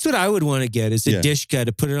 Yeah, that's what I would want to get is a Yeah. Dishka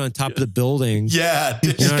to put it on top of the building. Yeah.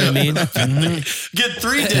 You know what I mean? Get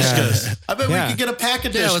 3 Dishkas. I bet Yeah. we could get a pack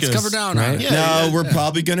of Dishkas. Yeah, let's cover down on Right? it. Yeah, No, yeah. we're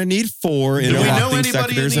probably going to need 4 Do we know interlocking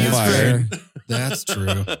anybody in sectors the of industry? fire. That's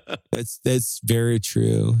true. That's very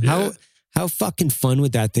true. Yeah. How fucking fun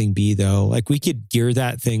would that thing be though? Like we could gear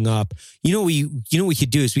that thing up. What we could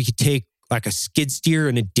do is we could take like a skid steer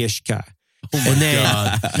and a Dishka. and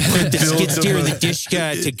then put the Build skid steer and the them.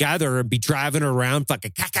 Dishka together and be driving around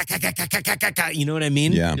fucking you know what I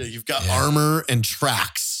mean? Yeah. Yeah, you've got armor and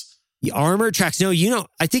tracks. The armor tracks. No,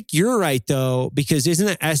 I think you're right though, because isn't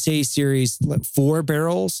the SA series like 4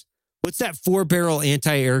 barrels? What's that 4-barrel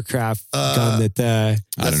anti-aircraft gun that I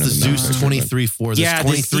That's don't know the the Zeus number. 23-4. There's Yeah,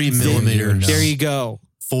 23 the- millimeter. there you go.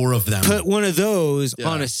 4 of them. Put one of those Yeah.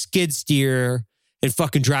 on a skid steer and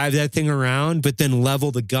fucking drive that thing around, but then level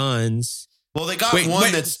the guns. Well, they got Wait, one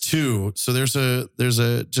wait. that's 2. So there's a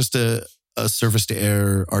surface to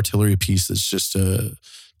air artillery piece that's just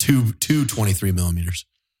two 23 millimeters.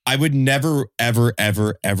 I would never, ever,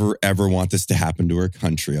 ever, ever, ever want this to happen to our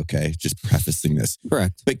country. Okay. Just prefacing this.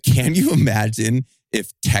 Correct. But can you imagine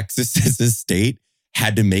if Texas as a state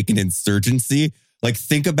had to make an insurgency. Like,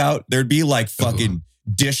 think about, there'd be like fucking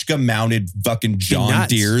Dishka mounted fucking John nuts.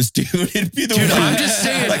 Deere's, dude. It'd be the Dude, one. I'm just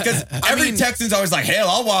saying. Like, cause every Texan's always like, hell,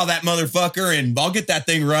 I'll wow that motherfucker and I'll get that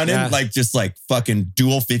thing running. Yeah. Like, just like fucking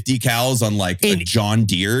dual 50 cals on like a And John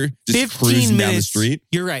Deere, just 15 cruising minutes, down the street.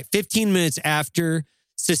 You're right. 15 minutes after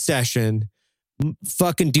secession,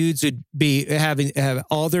 fucking dudes would be have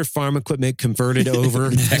all their farm equipment converted over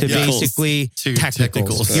to basically To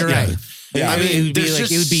technicals. technicals. You're Yeah. right. Yeah. I mean, it would be there's like,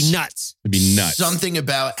 just it would be nuts. It'd be nuts. Something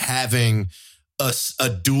about having a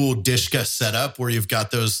dual Dishka setup where you've got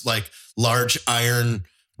those like large iron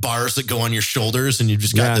bars that go on your shoulders and you've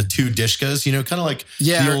just got Yeah. the two Dishkas, you know, kind of like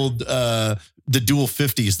Yeah. the old, the dual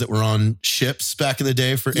 50s that were on ships back in the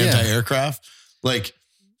day for Yeah. anti-aircraft. Like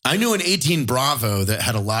I knew an 18 Bravo that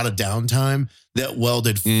had a lot of downtime that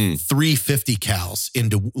welded 350 cals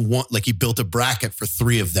into one, like he built a bracket for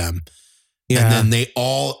 3 of them. Yeah. And then they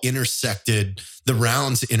all intersected, the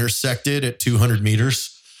rounds intersected at 200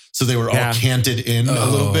 meters. So they were all Yeah. canted in a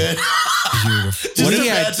little bit. Beautiful. Just We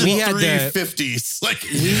had- imagine we had the- 350s. Like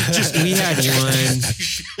we had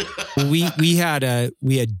one.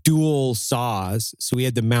 We had dual saws. So we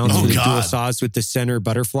had the mounts Oh, with the dual God. saws with the center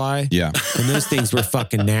butterfly. Yeah. And those things were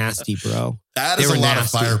fucking nasty, bro. that They is a were lot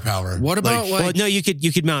nasty. of firepower. What about Well, like no, you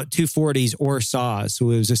could mount 240s or saws. So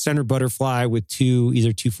it was a center butterfly with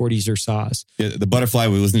either 240s or saws. Yeah, the butterfly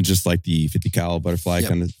wasn't just like the 50 cal butterfly Yep.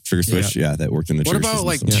 kind of trigger switch. Yeah, that worked in the what trigger about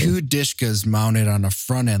like system. 2 Dishkas mounted on a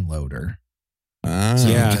front end loader? Ah. So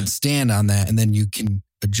Yeah. you can stand on that and then you can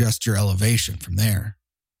adjust your elevation from there.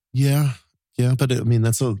 Yeah. Yeah. But I mean,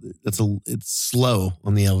 it's slow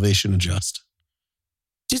on the elevation adjust.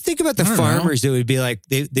 Just think about the I don't know. farmers that would be like,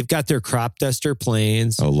 they've got their crop duster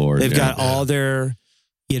planes. Oh, Lord. They've yeah. got all their,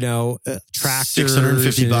 tractors.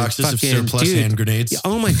 650 and boxes of fucking- surplus dude, hand grenades.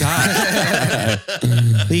 Oh my God.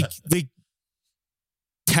 like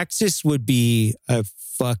Texas would be a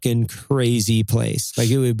fucking crazy place. Like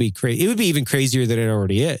it would be crazy. It would be even crazier than it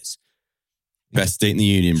already is. Best state in the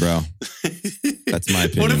union, bro. That's my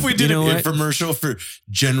opinion. What if we did You know an what? infomercial for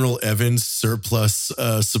General Evans surplus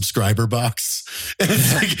subscriber box? And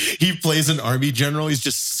it's like he plays an army general. He's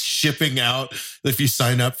just shipping out. If you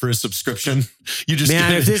sign up for a subscription, you just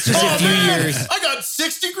Man, get if this was a few years- I got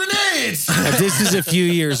 60 grenades. If this is a few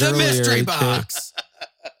years The earlier, mystery box.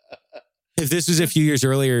 if this was a few years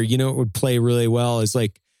earlier, it would play really well is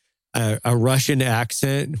like a Russian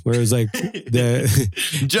accent where it was like the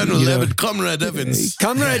General you know, Evans, Comrade Evans.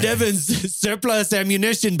 Comrade Evans surplus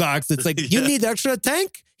ammunition box. It's like, you need extra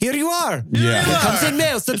tank? Here you are. Yeah. It comes in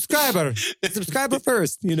mail, subscriber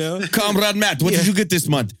first, Comrade Matt, what did you get this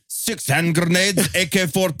month? 6 hand grenades,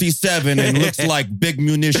 AK-47, and looks like big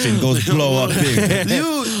munition goes blow up big.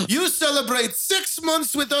 You celebrate 6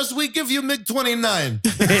 months with us. We give you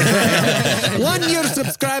MiG-29. 1 year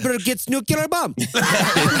subscriber gets nuclear bomb.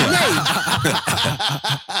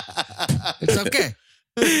 It's okay.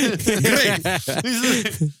 Great.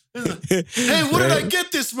 Hey, what did I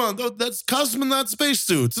get this month? Oh, that's cosmonaut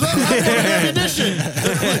spacesuits. I want ammunition.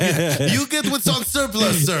 You get what's on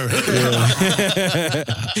surplus, sir.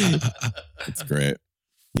 That's great.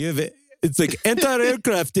 You have it's like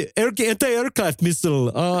anti-aircraft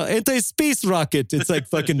missile, anti-space rocket. It's like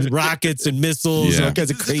fucking rockets and missiles, Yeah. all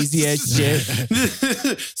kinds of crazy ass shit.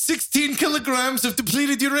 16 kilograms of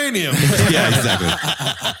depleted uranium. Yeah,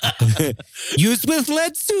 exactly. Used with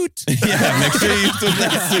lead suit. Yeah, make sure you use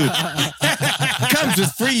that suit. Comes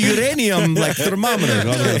with free uranium, like thermometer. I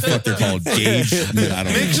don't know what the fuck they're called. Gauge. I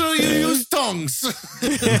don't Make know. sure you use tongs.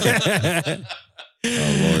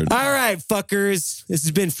 Oh, Lord. All right, fuckers. This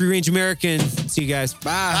has been Free Range American. See you guys.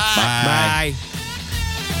 Bye. Bye. Bye.